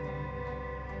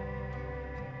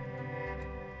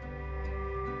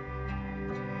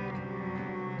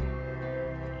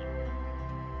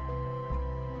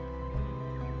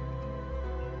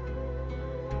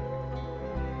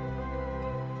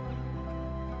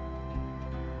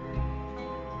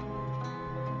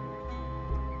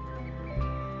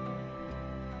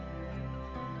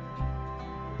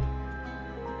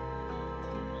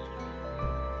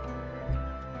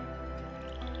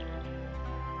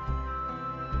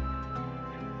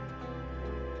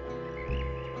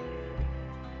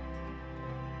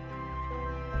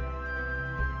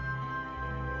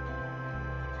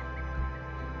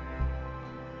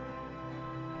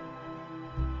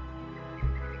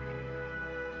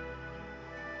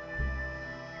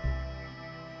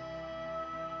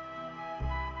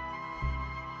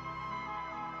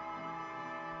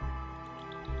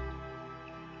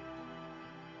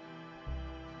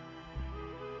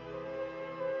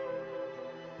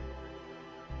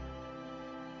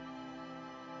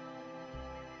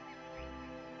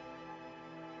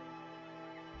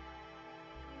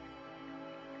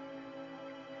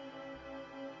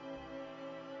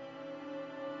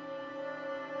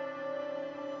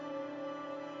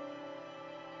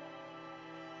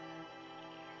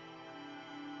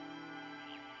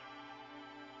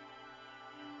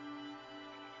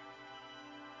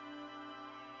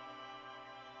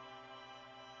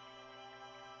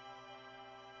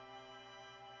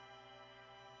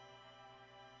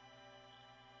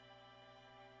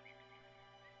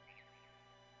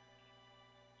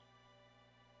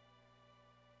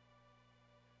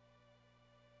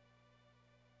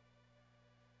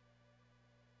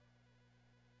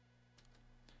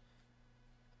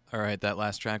 All right, that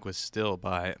last track was Still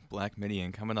by Black Midi,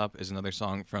 and coming up is another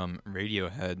song from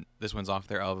Radiohead. This one's off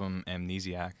their album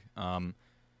Amnesiac. I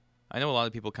know a lot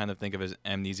of people kind of think of as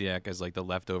Amnesiac as like the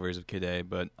leftovers of Kid A,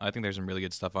 but I think there's some really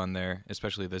good stuff on there,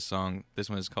 especially this song. This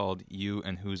one is called You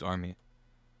and Whose Army.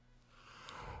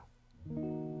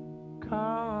 Come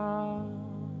on,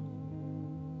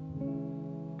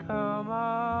 come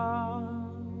on,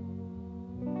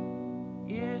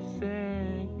 you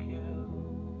think you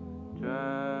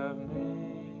drive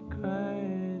me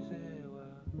crazy,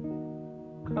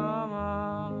 well, come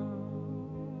on,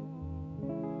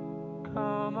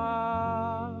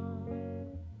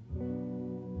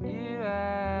 you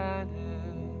and his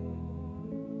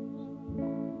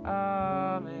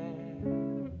army,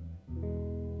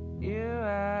 you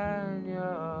and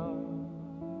your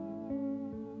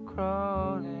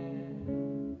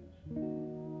cronies,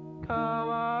 come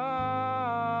on,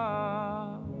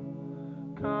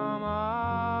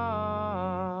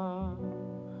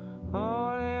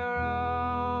 Holy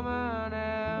Roman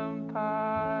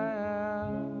Empire,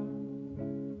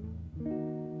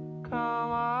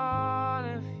 come on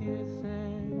if you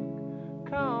think,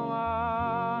 come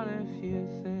on if you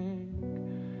think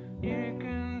you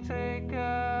can take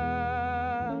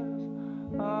us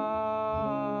on,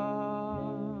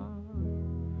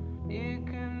 you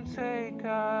can take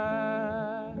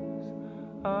us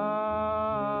on.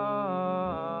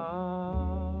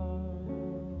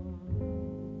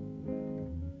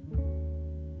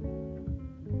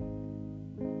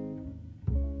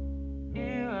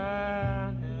 You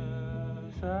and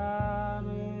whose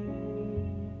army,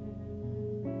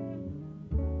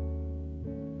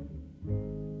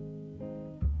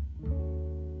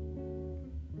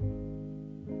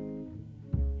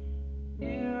 you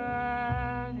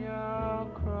and your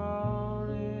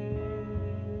cronies,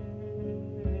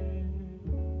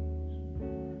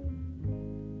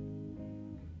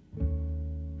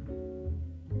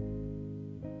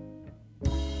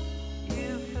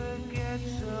 you forget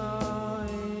so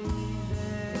easy.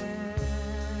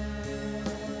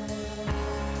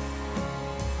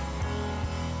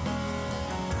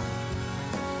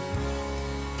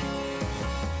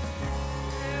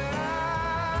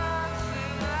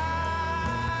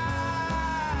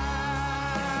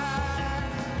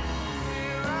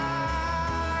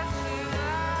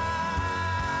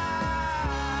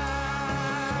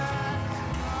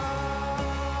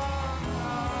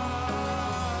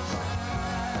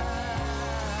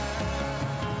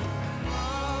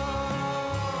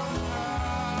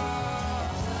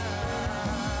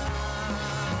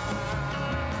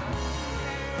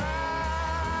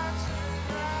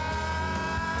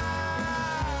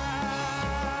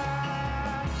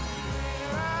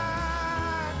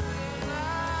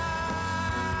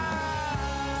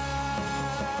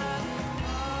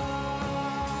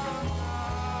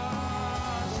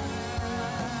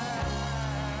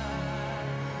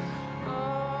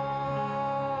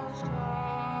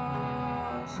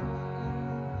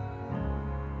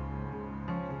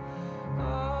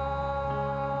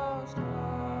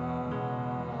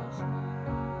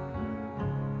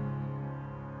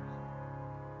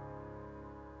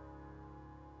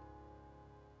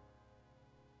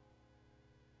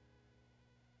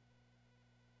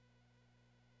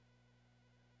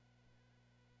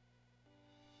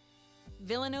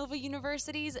 Villanova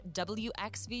University's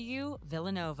WXVU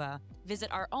Villanova.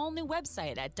 Visit our all-new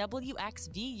website at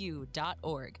wxvu.org.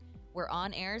 We're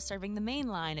on air serving the main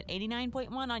line at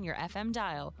 89.1 on your FM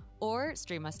dial, or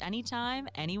stream us anytime,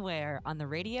 anywhere on the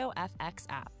Radio FX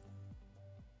app.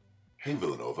 Hey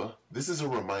Villanova, this is a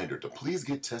reminder to please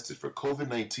get tested for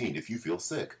COVID-19 if you feel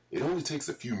sick. It only takes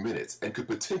a few minutes and could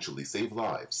potentially save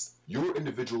lives. Your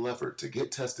individual effort to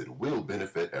get tested will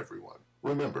benefit everyone.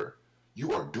 Remember,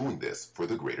 you are doing this for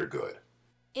the greater good.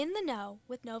 In the Know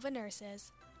with Nova Nurses.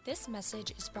 This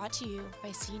message is brought to you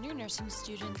by senior nursing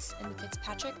students in the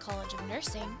Fitzpatrick College of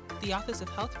Nursing, The Office of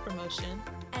Health Promotion,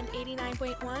 and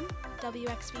 89.1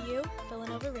 WXVU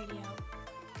Villanova Radio.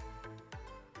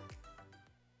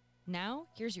 Now,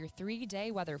 here's your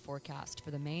 3-day weather forecast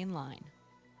for the main line.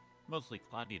 Mostly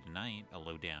cloudy tonight, a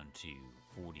low down to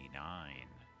 49.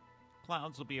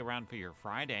 Clouds will be around for your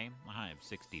Friday, a high of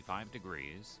 65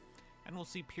 degrees. And we'll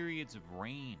see periods of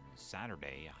rain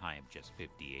Saturday, a high of just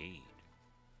 58.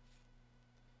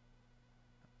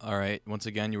 All right, once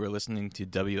again, you were listening to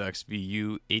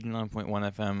WXVU 89.1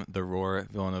 FM, The Roar,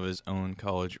 Villanova's own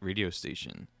college radio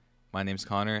station. My name's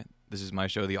Connor. This is my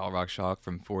show, The All Rock Shock,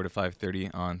 from 4 to 5:30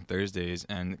 on Thursdays.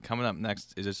 And coming up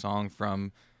next is a song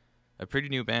from a pretty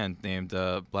new band named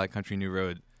Black Country New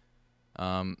Road.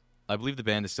 I believe the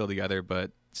band is still together,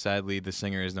 but Sadly, the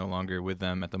singer is no longer with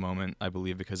them at the moment, I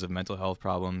believe because of mental health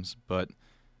problems, but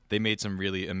they made some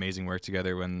really amazing work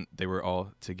together when they were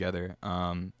all together.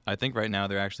 I think right now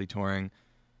they're actually touring.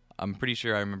 I'm pretty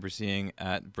sure I remember seeing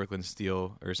at Brooklyn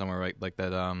Steel or somewhere like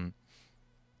that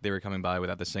they were coming by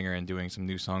without the singer and doing some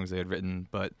new songs they had written,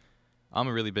 but I'm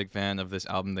a really big fan of this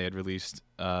album they had released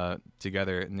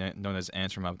together, known as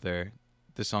Ants From Up There.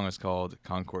 This song is called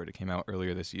Concord. It came out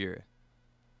earlier this year.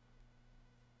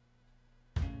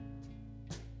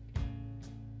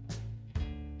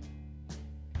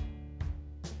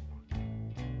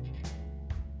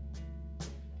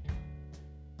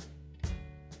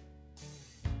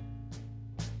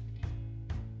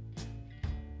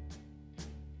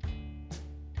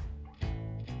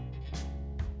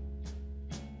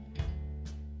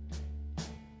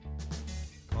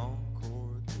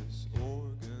 Concord, this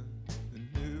organ,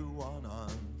 the new one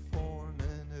I'm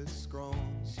forming, it's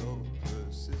grown so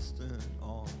persistent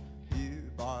on you.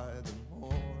 By the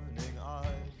morning I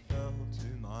fell to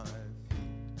my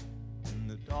feet, and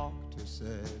the doctor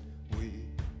said we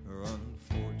are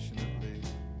unfortunately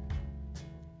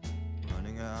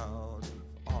running out of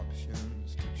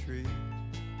options to treat.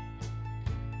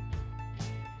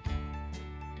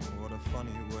 What a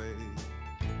funny way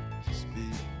to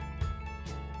speak.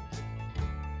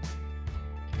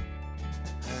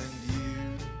 And you,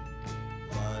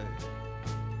 like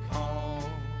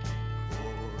Concord,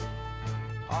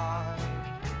 I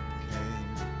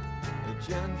came, a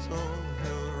gentle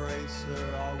hill racer.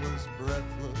 I was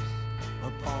breathless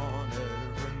upon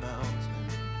every mountain,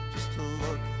 just to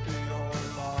look for your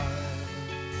light.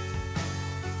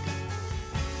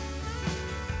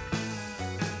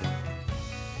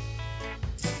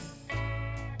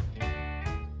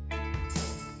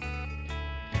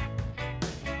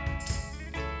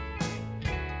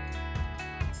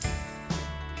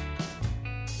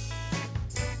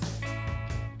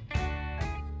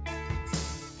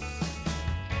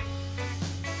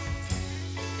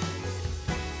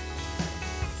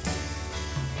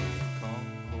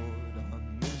 Concord, I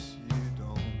miss you,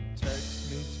 don't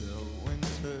text me till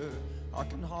winter. I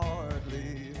can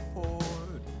hardly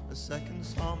afford a second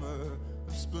summer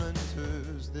of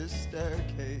splinters. This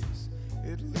staircase,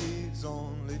 it leads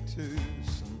only to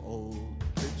some old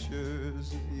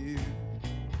pictures of you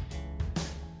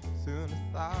through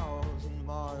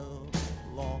 1,000-mile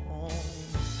long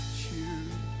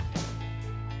tube.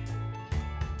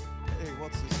 Hey,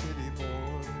 what's a city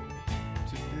boy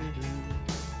to do?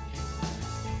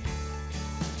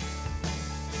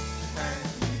 And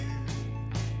you,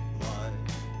 like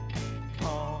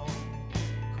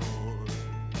Concord,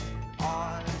 I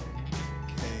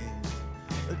came,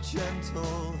 a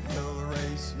gentle hill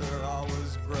racer. I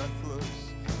was breathless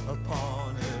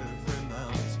upon every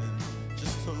mountain,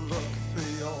 just to look for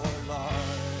your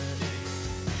light.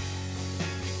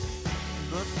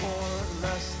 But for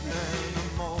less than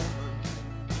a moment,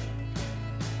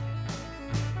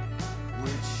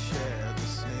 we'd share the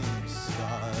same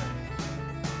sky.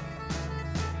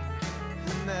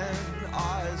 And then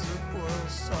Isaac will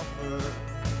suffer.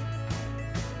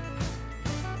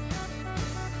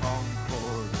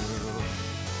 Concord will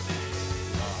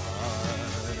lie.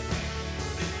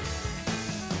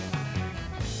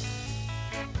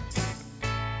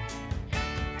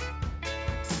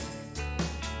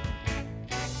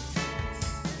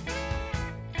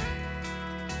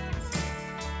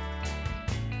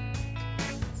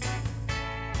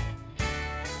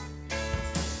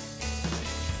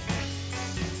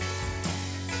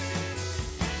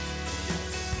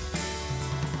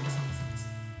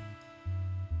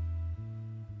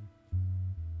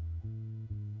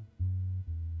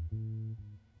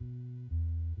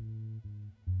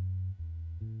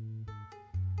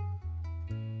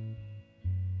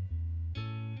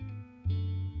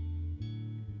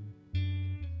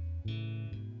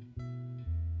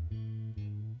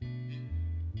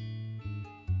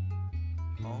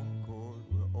 Concord,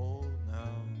 we're old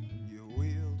now, and you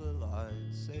wield a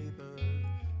lightsaber,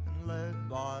 and led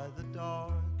by the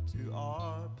dark to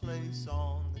our place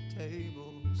on the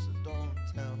table. So don't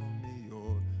tell me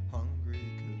you're hungry,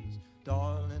 'cause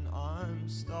darling, I'm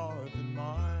starving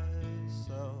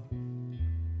myself.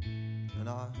 And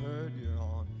I heard you're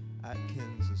on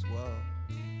Atkins as well.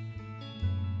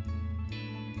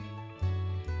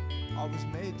 I was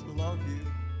made to love you.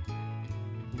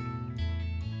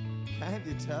 Can't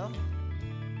you tell?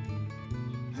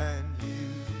 And you,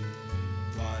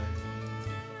 like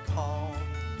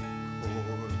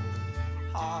Concord,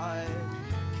 I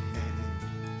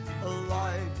came, a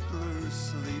light blue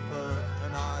sleeper,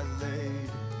 and I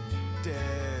laid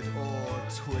dead or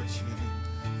twitching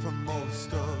for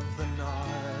most of the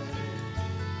night.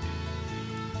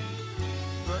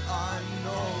 I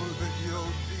know that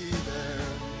you'll be there.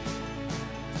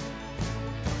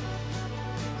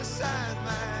 The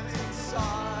Sandman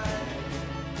inside,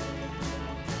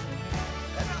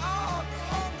 and I'll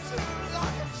come to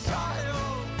like a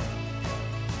child.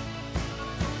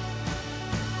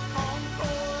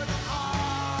 Concord, I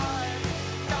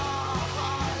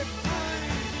die free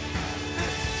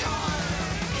this time.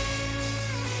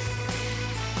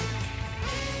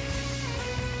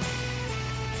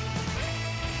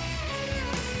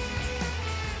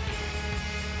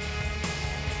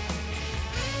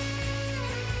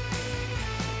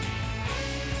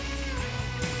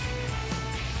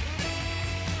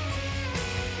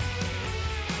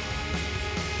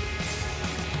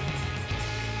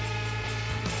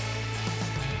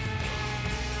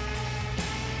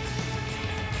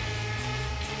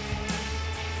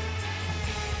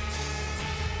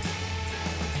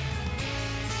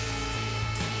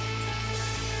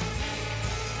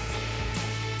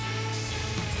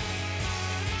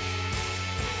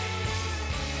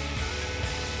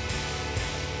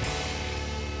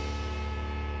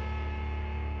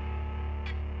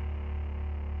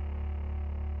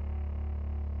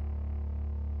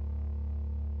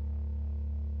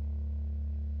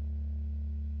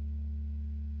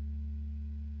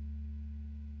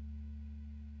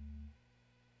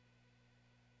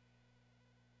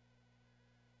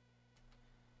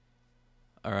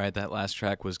 All right, that last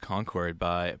track was Concord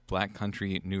by Black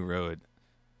Country New Road.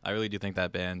 I really do think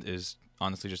that band is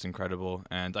honestly just incredible,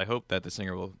 and I hope that the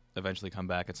singer will eventually come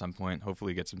back at some point,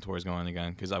 hopefully get some tours going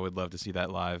again, because I would love to see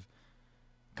that live.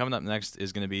 Coming up next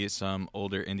is going to be some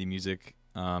older indie music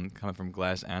coming from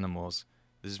Glass Animals.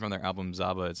 This is from their album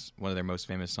Zaba. It's one of their most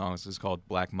famous songs. It's called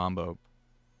Black Mambo.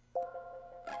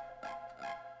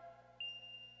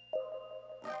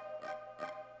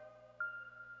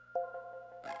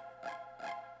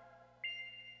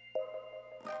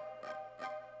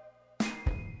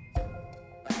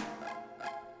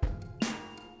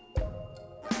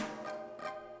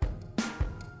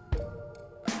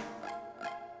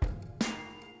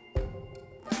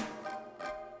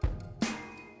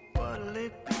 What'll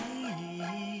it be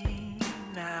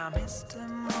now, Mr.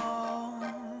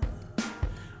 Moore?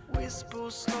 Whisper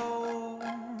slow,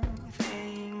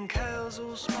 think curls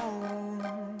will smoke.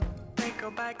 Take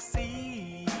a back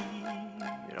seat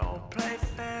or play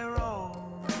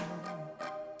Pharaoh.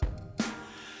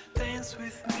 Dance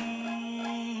with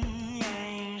me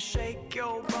and shake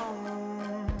your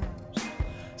bones.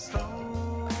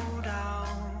 Slow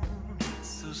down,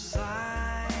 it's a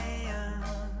science.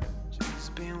 She's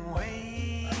been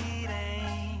waiting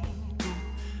to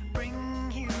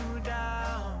bring you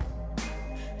down.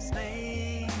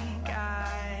 Snake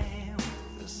eye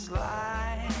with a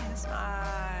sly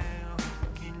smile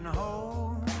can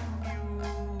hold you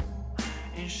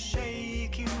and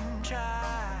shake you, child.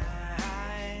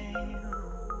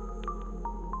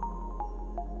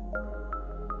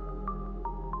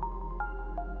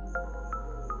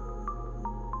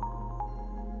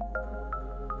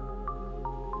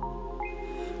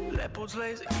 Leopards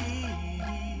lays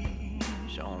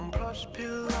each on plush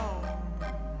pillows,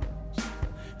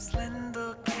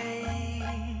 slender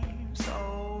caves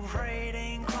of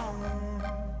raiding clones,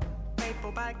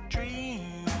 paperback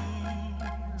dreams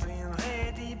in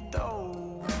their deep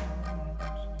doors,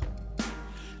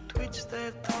 twitch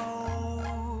their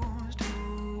toes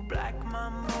to black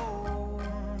mambo.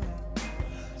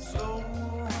 Slow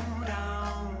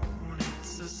down,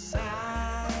 it's a science.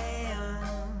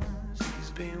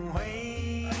 He's been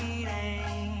waiting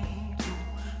to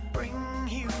bring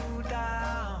you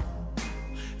down.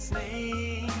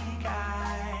 Snake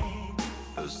eye,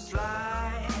 the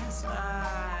sly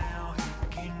smile.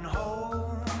 He can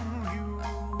hold you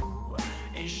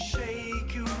and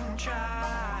shake you, child.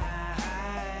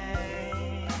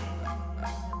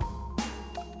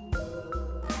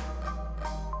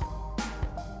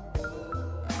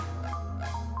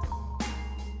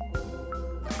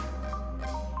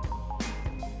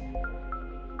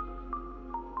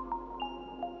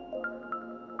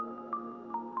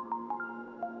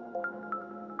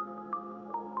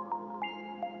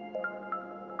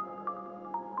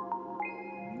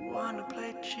 Wanna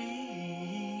play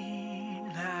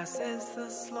cheat? I says the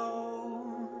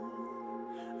slow.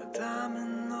 A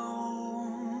domino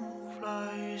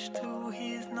flies to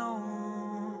his nose.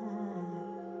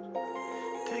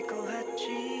 Tickle that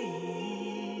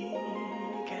cheek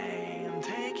and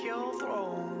take your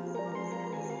throne.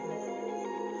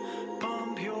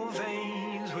 Pump your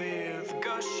veins with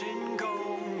gushing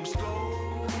gold.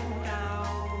 Slow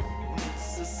down,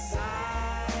 it's a science.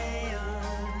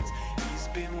 He's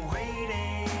been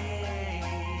waiting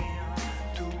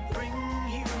to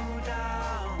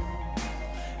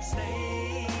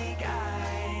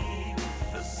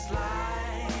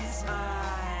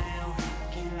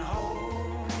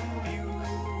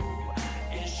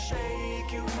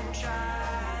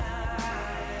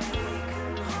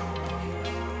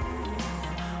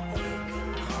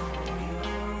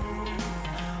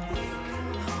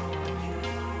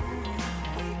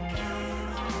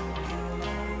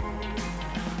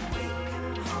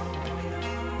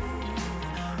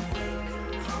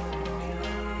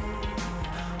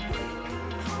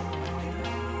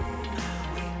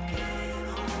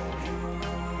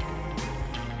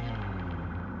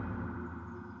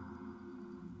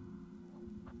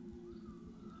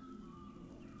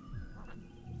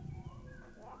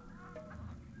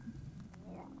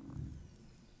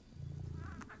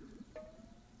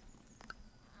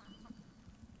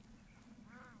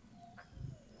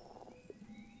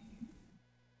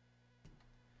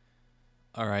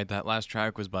All right, that last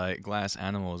track was by Glass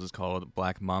Animals. It's called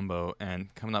Black Mambo.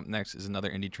 And coming up next is another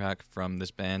indie track from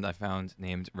this band I found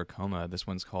named Racoma. This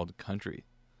one's called Country.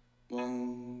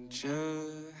 Won't you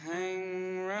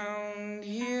hang round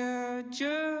here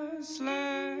just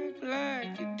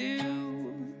like you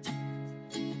do?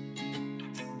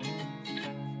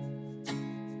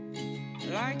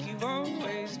 Like you've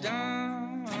always done.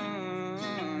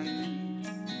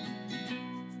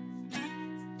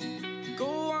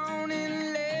 Go on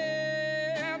and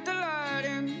let the light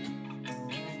in.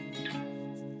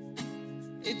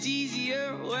 It's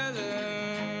easier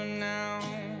weather now.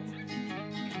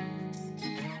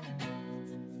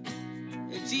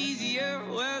 It's easier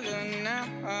weather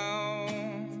now.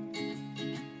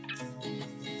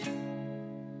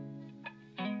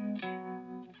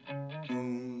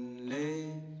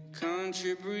 Moonlit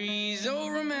country breeze, oh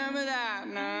remember that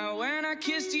now. When I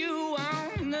kissed you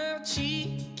on the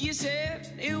cheek, you said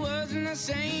it wasn't the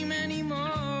same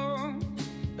anymore.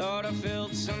 Thought I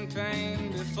felt some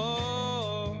pain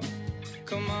before.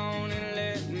 Come on and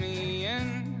let me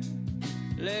in.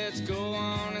 Let's go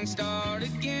on and start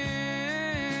again.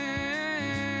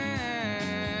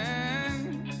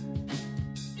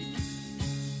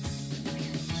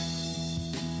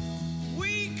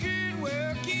 We could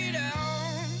work it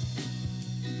out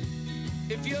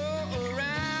if you're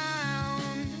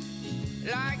around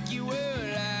like you were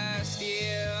last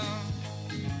year.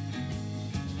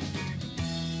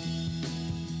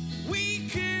 We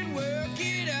could work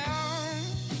it out.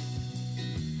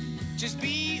 Just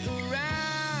be around.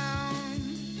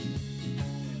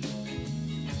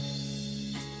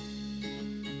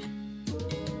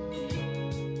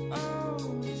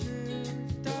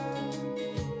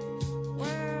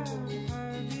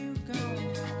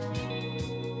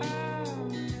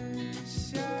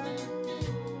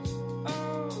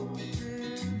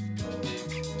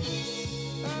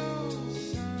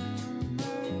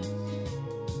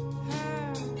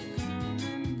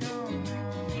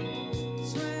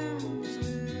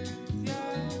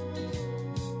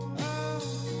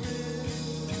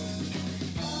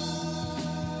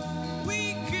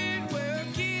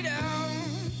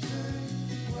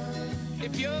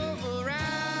 If you're around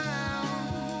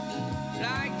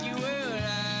like you were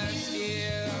last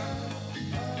year,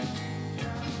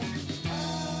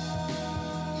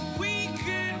 we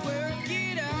could work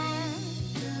it out.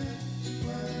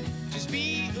 Just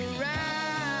be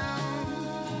around.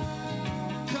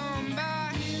 Come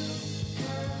back.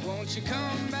 Won't you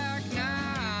come back now?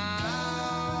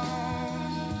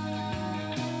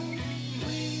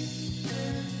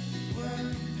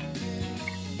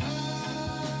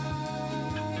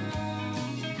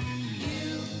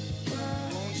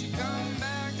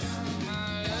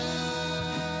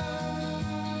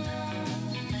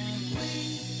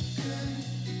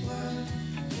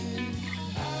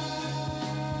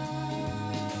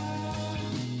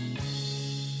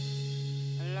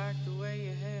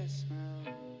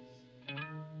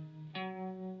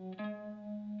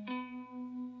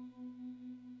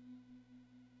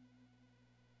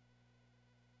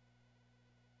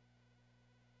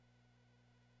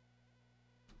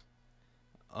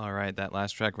 All right, that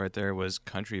last track right there was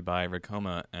Country by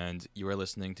Racoma, and you are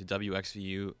listening to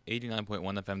WXVU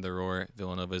 89.1 FM The Roar,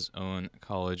 Villanova's own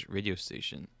college radio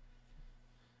station.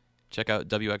 Check out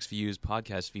WXVU's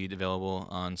podcast feed available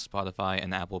on Spotify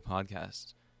and Apple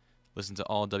Podcasts. Listen to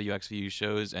all WXVU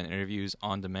shows and interviews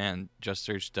on demand. Just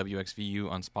search WXVU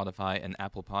on Spotify and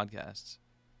Apple Podcasts.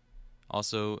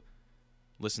 Also,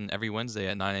 listen every Wednesday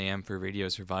at 9 a.m. for Radio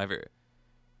Survivor.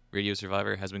 Radio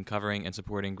Survivor has been covering and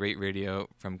supporting great radio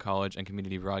from college and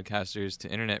community broadcasters to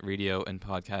internet radio and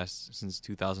podcasts since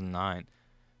 2009.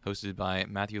 Hosted by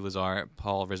Matthew Lazar,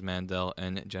 Paul Rismandel,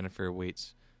 and Jennifer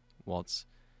Waltz.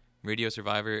 Radio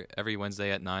Survivor every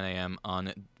Wednesday at 9 a.m.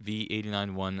 on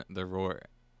V89.1 The Roar.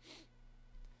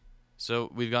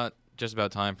 So we've got just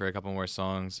about time for a couple more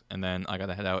songs, and then I got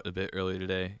to head out a bit early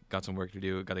today. Got some work to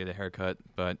do, got to get a haircut,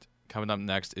 but coming up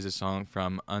next is a song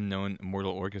from Unknown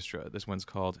Mortal Orchestra. This one's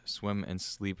called Swim and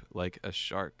Sleep Like a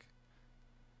Shark.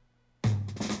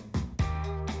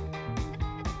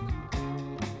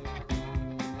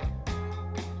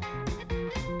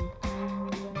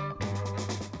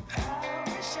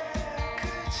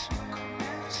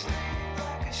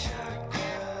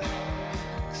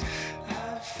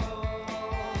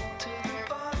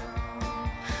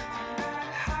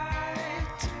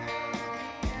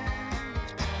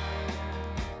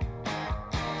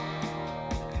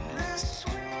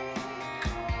 Sweet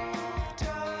cold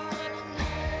dark.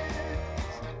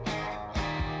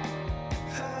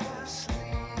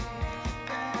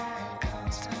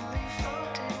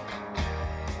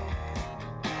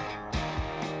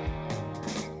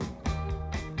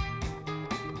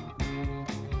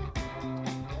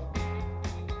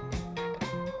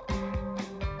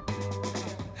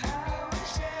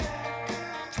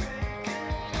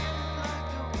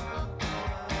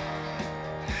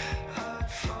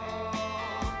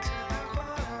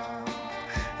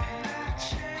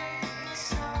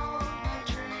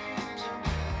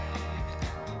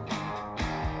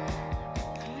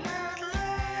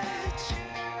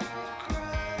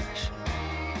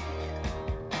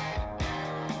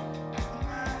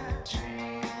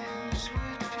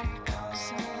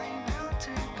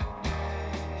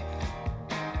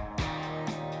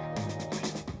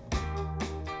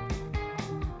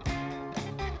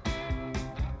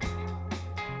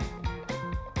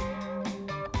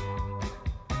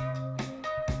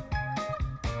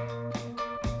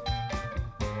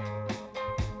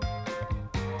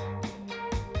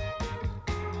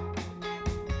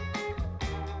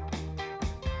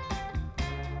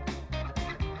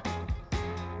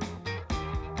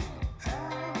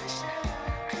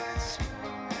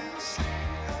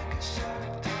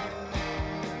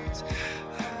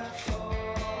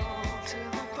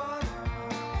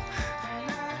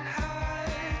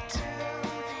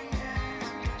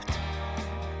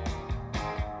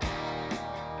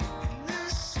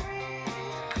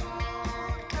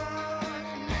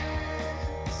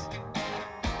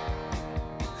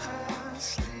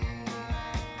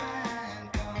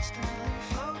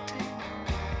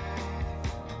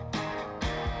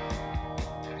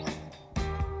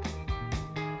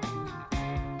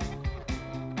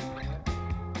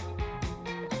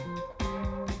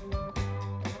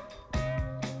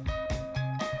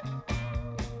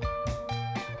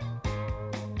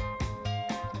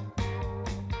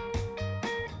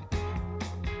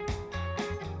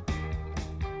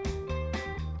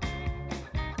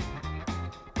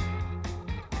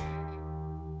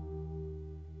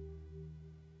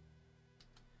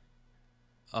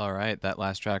 All right, that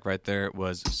last track right there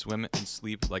was Swim and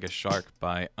Sleep Like a Shark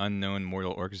by Unknown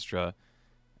Mortal Orchestra.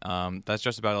 That's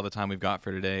just about all the time we've got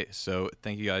for today, so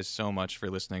thank you guys so much for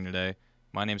listening today.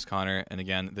 My name's Connor, and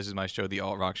again, this is my show, The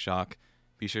Alt Rock Shock.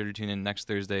 Be sure to tune in next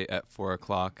Thursday at 4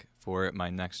 o'clock for my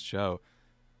next show.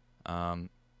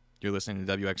 You're listening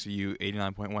to WXVU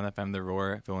 89.1 FM The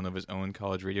Roar, Villanova's own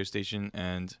college radio station,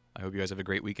 and I hope you guys have a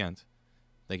great weekend.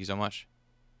 Thank you so much.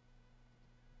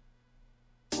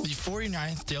 The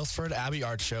 49th Dalesford Abbey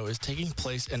Art Show is taking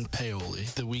place in Paoli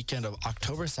the weekend of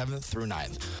October 7th through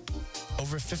 9th.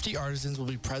 Over 50 artisans will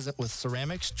be present with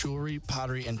ceramics, jewelry,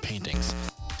 pottery, and paintings.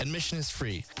 Admission is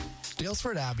free.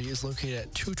 Dalesford Abbey is located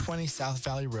at 220 South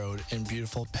Valley Road in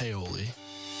beautiful Paoli.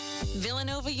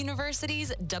 Villanova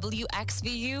University's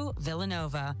WXVU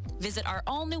Villanova. Visit our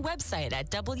all-new website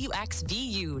at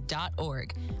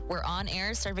WXVU.org. We're on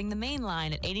air serving the main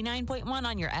line at 89.1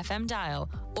 on your FM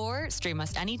dial, or stream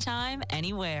us anytime,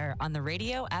 anywhere on the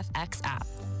Radio FX app.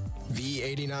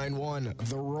 V89.1,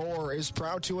 The Roar, is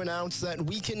proud to announce that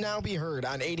we can now be heard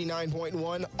on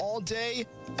 89.1 all day,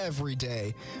 every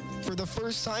day, for the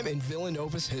first time in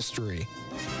Villanova's history.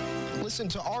 Listen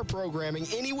to our programming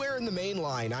anywhere in the main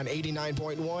line on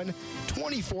 89.1,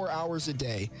 24 hours a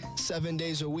day, 7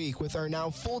 days a week with our now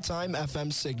full-time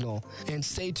FM signal. And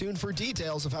stay tuned for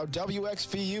details of how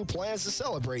WXVU plans to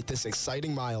celebrate this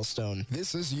exciting milestone.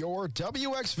 This is your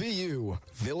WXVU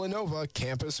Villanova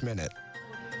Campus Minute.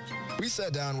 We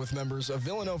sat down with members of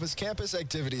Villanova's campus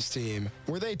activities team,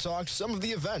 where they talked some of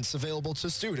the events available to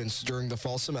students during the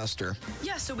fall semester.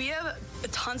 Yeah, so we have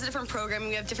tons of different programming.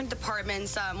 We have different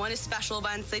departments. One is special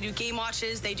events. They do game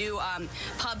watches. They do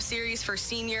pub series for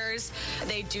seniors.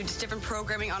 They do just different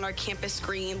programming on our campus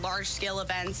screen, large-scale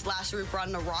events. Last year we brought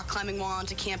in a rock climbing wall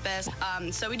onto campus.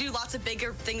 So we do lots of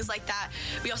bigger things like that.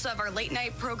 We also have our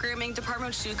late-night programming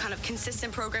department, which do kind of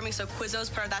consistent programming. So Quizzo's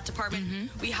part of that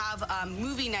department. We have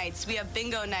movie nights. We have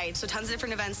bingo nights, so tons of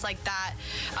different events like that.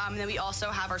 And then we also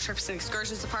have our trips and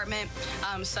excursions department.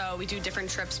 So we do different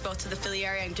trips both to the Philly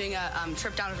area and doing a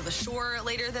trip down to the shore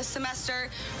later this semester.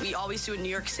 We always do a New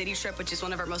York City trip, which is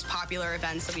one of our most popular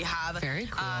events that we have. Very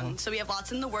cool. So we have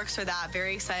lots in the works for that.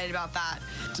 Very excited about that.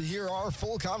 To hear our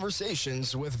full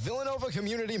conversations with Villanova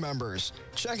community members,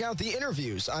 check out the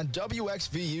interviews on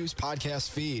WXVU's podcast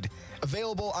feed,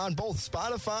 available on both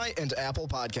Spotify and Apple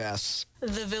Podcasts.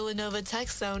 The Villanova Tech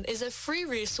Zone is a free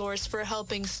resource for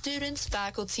helping students,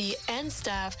 faculty, and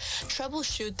staff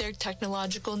troubleshoot their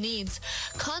technological needs.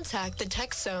 Contact the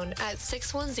Tech Zone at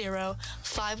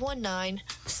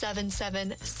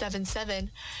 610-519-7777.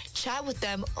 Chat with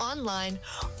them online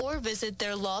or visit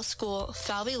their law school,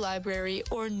 Falvey Library,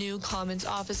 or New Commons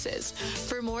offices.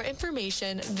 For more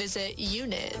information, visit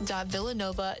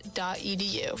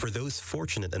unit.villanova.edu. For those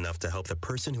fortunate enough to help the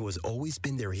person who has always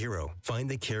been their hero, find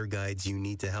the care guides you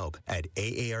need to help at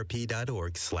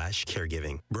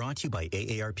aarp.org/caregiving. Brought to you by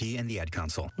AARP and the Ad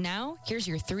Council. Now, here's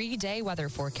your 3-day weather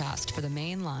forecast for the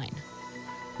main line.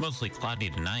 Mostly cloudy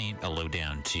tonight, a low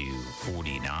down to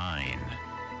 49.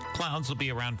 Clouds will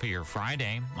be around for your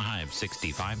Friday, a high of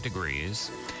 65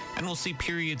 degrees. And we'll see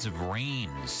periods of rain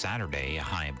Saturday, a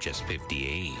high of just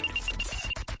 58.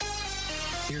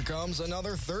 Here comes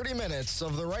another 30 minutes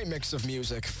of the right mix of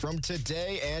music from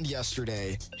today and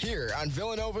yesterday. Here on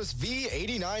Villanova's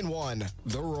V89.1,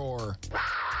 The Roar.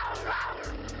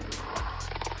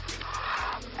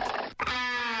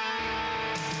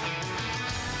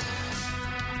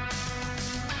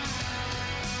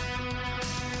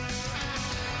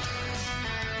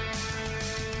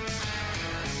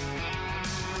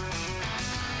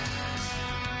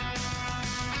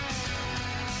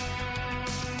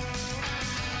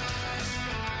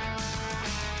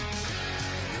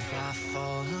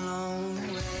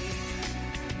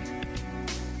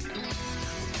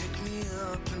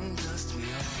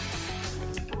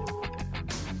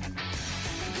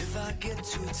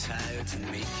 Too tired to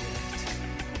make it.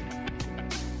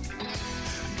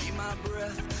 Need my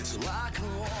breath so I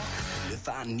can walk. If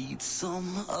I need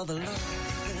some other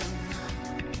love, then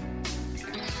you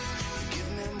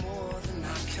give me more than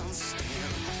I can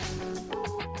stand.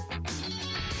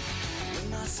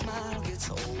 When my smile gets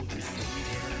old and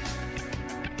faded,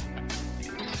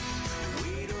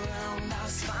 wait around, I'll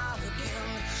smile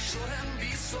again. Shouldn't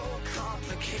be so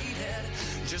complicated.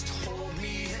 Just hold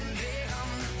me in there.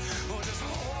 Or just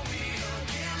hold me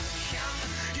again.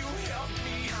 Can you help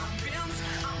me? I'm bent.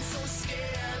 I'm so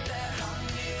scared that I'll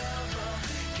never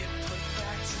get put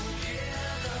back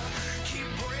together.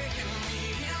 Keep breaking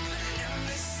me in, and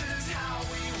this is how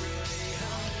we will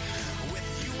end. With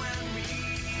you and me.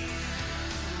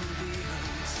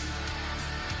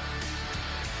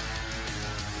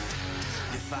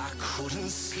 If if I couldn't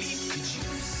sleep? Could you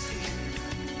see?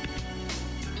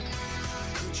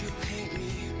 Could you paint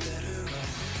me better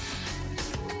off?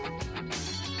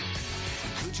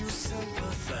 Could you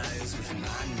sympathize with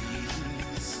my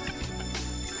needs?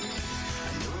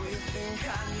 I know you think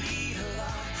I need a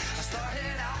lot. I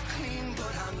started out clean,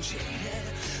 but I'm jaded,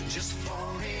 just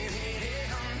falling in,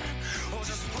 or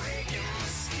just breaking my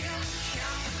skin.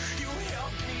 Can you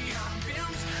help me? I'm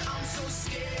bent, I'm so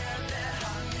scared that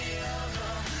I'll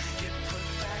never get put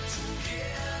back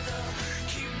together.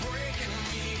 Keep breaking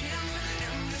me in,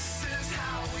 and this is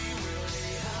how we will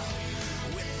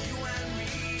live, with you and me.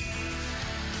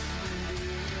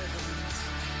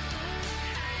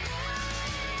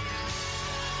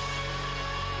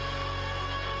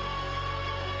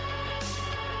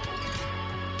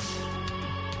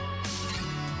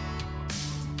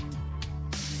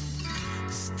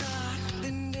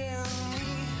 Starting down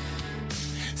me,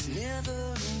 it's never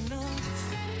enough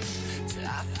till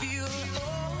I feel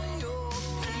all your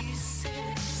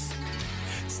pieces.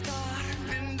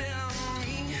 Starting down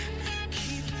me,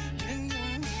 keep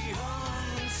bending me on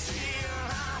until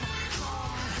I'm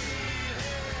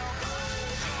completely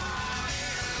broken.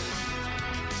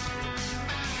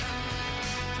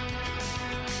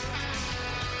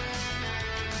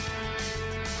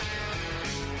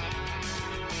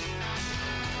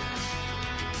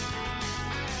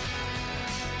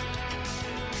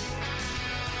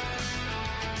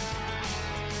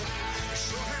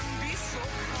 Shouldn't be so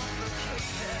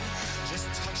complicated. Just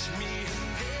touch me and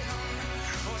then,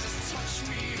 or just touch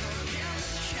me again.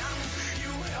 Can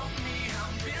you help me?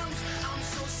 I'm bent, I'm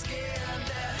so scared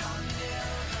that I'll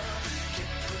never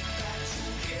get put back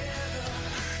together.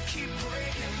 Keep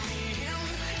breaking me in,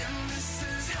 and this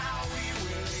is how we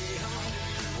will live,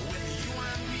 with you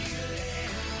and me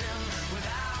living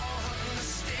without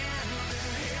understanding.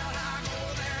 Here I go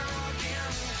there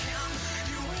again. Can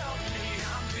you help me?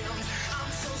 I'm bent,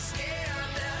 I'm so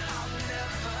scared that I'll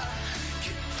never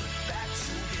get put back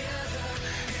together.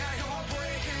 Yeah, you're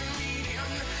breaking me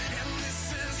in, and this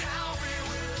is how we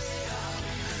will live,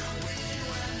 with you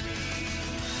and me.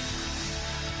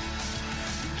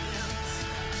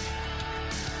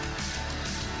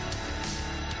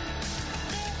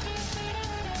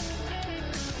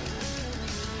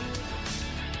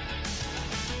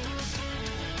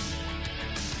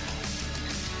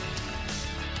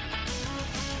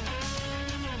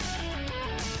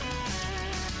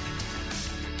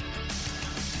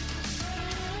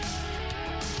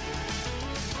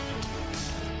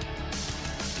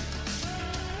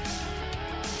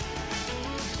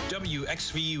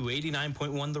 WXVU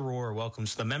 89.1 The Roar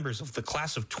welcomes the members of the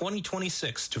class of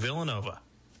 2026 to Villanova.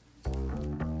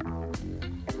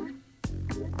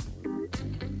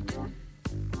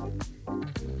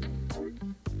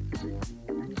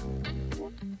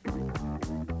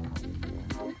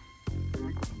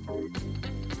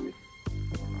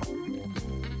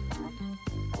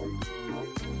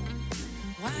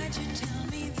 Why'd you tell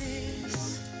me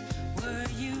this? Were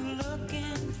you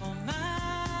looking for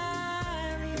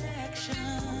my reaction?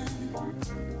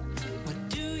 What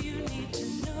do you need to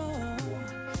know?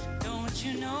 Don't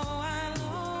you know I'll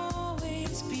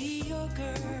always be your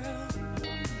girl?